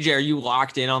 TJ, are you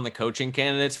locked in on the coaching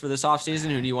candidates for this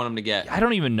offseason? Who do you want him to get? I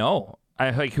don't even know.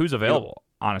 I like who's available.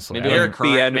 Honestly, Maybe I like don't- a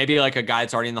current, Bien- maybe like a guy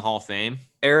that's already in the Hall of Fame.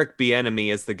 Eric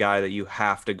Bieniemy is the guy that you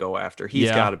have to go after. He's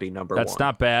Yeah, got to be number that's one.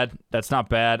 not bad. That's not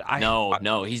bad.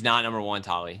 No, he's not number 1,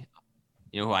 Tolly.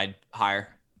 You know who I'd hire?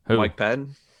 Who? Mike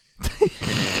Patton.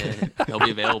 He'll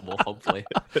be available, hopefully.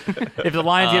 If the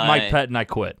Lions get Mike Uh, Pettin, I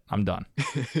quit. I'm done.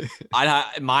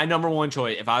 My number 1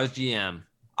 choice, if I was GM,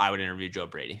 I would interview Joe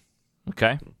Brady.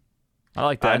 Okay. I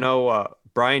like that. I know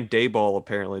Brian Daboll,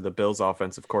 apparently the Bills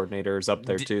offensive coordinator, is up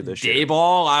there too this year.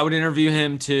 Daboll, I would interview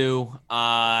him too.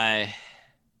 Bieniemy,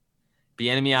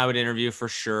 I would interview for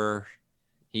sure.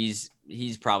 He's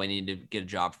probably needed to get a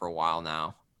job for a while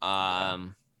now.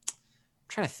 I'm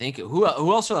trying to think who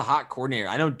else are the hot coordinator.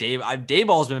 I know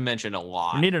Daboll's been mentioned a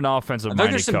lot. We need an offensive I minded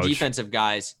think there's some coach. defensive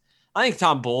guys. I think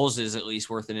Tom Bowles is at least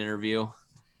worth an interview.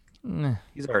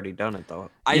 He's already done it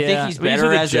though. I think he's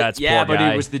better as Jets, a yeah, poor but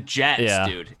guy. it was the Jets, Yeah.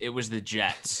 dude. It was the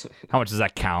Jets. How much does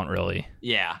that count, really?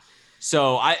 Yeah.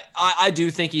 So I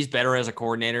do think he's better as a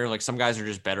coordinator. Like some guys are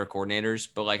just better coordinators,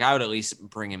 but like I would at least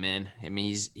bring him in. I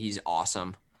mean, he's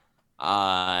awesome.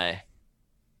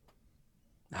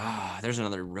 There's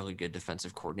another really good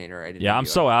defensive coordinator. Yeah, I'm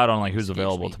so out on like who's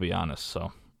available to be honest.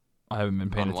 So I haven't been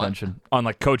paying attention on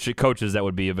like coaches that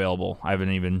would be available. I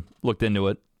haven't even looked into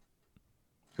it.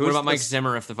 What about Mike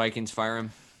Zimmer if the Vikings fire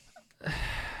him?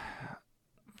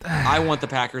 I want the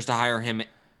Packers to hire him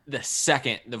the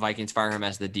second the Vikings fire him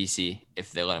as the DC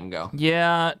if they let him go.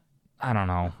 Yeah, I don't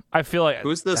know. I feel like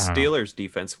Who's the Steelers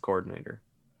defensive coordinator?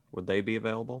 Would they be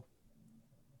available?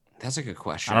 That's a good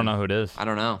question. I don't know who it is. I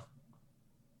don't know.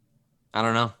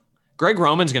 Greg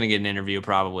Roman's going to get an interview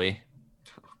probably.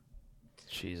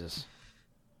 Jesus.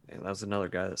 Yeah, that was another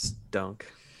guy that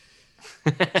stunk.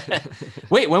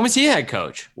 Wait, when was he head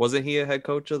coach? Wasn't he a head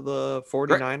coach of the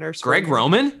 49ers? Greg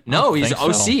Roman? No, he's think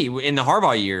OC in the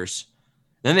Harbaugh years.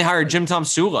 Then they hired Jim Tom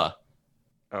Sula.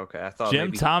 Okay, I thought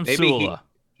Jim Tom maybe Sula.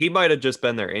 he might have just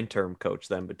been their interim coach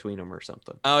then between them or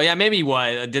something. Oh, yeah, maybe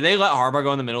what? Did they let Harbaugh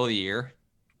go in the middle of the year?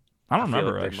 I don't I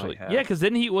feel remember like they actually. might have. Yeah, because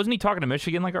wasn't he talking to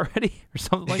Michigan like already or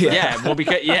something like that? Yeah, well,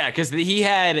 because he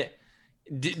had,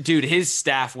 dude, his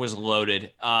staff was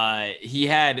loaded. He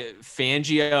had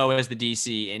Fangio as the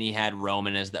DC and he had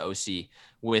Roman as the OC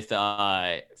with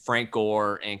Frank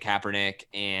Gore and Kaepernick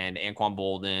and Anquan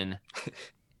Bolden.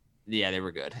 Yeah, they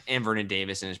were good. And Vernon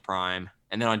Davis in his prime.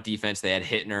 And then on defense, they had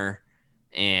Hittner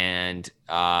and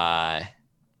God,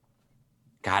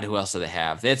 who else do they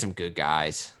have? They had some good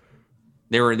guys.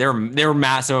 They were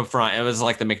massive up front. It was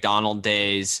like the McDonald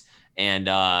days.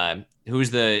 And who's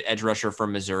the edge rusher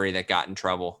from Missouri that got in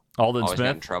trouble? Alden Always Smith.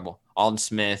 got in trouble. Alden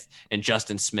Smith and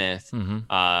Justin Smith.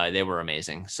 Mm-hmm. They were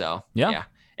amazing. So Yeah.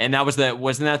 And that was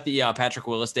wasn't that the Patrick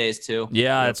Willis days too?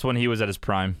 Yeah, that's when he was at his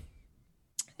prime.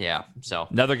 Yeah. So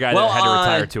Another guy that had to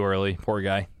retire too early. Poor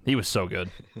guy. He was so good.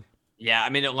 yeah, I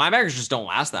mean linebackers just don't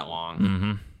last that long.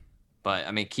 Mm-hmm. But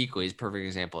I mean, Kuechly is a perfect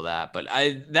example of that. But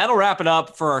that'll wrap it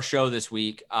up for our show this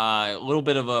week. A little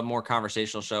bit of a more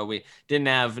conversational show. We didn't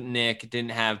have Nick,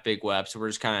 didn't have Big Web, so we're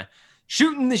just kind of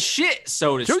shooting the shit,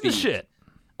 so to speak. Shoot the shit.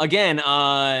 Again,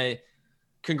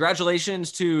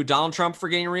 congratulations to Donald Trump for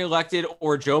getting reelected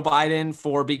or Joe Biden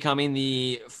for becoming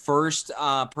the first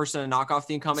person to knock off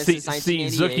the incumbent since See, 1988.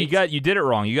 Zook, you did it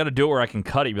wrong. You got to do it where I can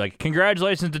cut it. Be like,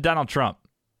 congratulations to Donald Trump.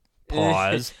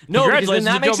 Pause. No, because then Congratulations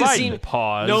that to makes Joe it Biden. seem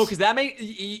Pause. No, because that makes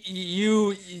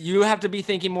you have to be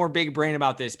thinking more big brain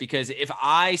about this. Because if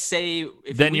I say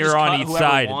Then we you're just on cut each whoever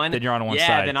side. won, Then you're on one yeah,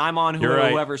 side. then I'm on You're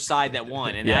right. whoever's side that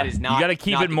won, and Yeah. that is not. You got to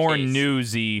keep not it the more case.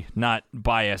 newsy, not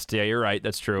biased. Yeah, you're right.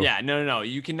 That's true. Yeah, no,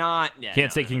 you cannot. Yeah,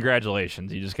 Can't say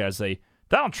congratulations. You just got to say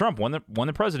Donald Trump won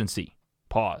the presidency.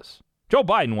 Pause. Joe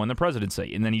Biden won the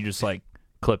presidency, and then you just like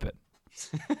clip it.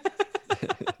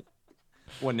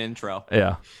 What an intro.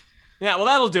 Yeah. Yeah, well,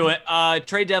 that'll do it.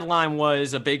 Trade deadline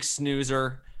was a big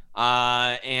snoozer.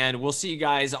 And we'll see you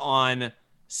guys on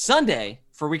Sunday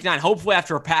for week 9, hopefully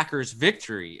after a Packers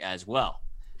victory as well.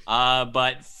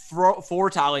 But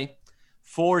for Tali,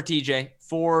 for TJ,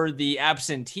 for the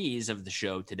absentees of the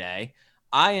show today,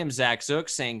 I am Zach Zook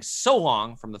saying so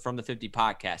long from the 50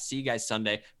 podcast. See you guys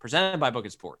Sunday, presented by Book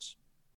It Sports.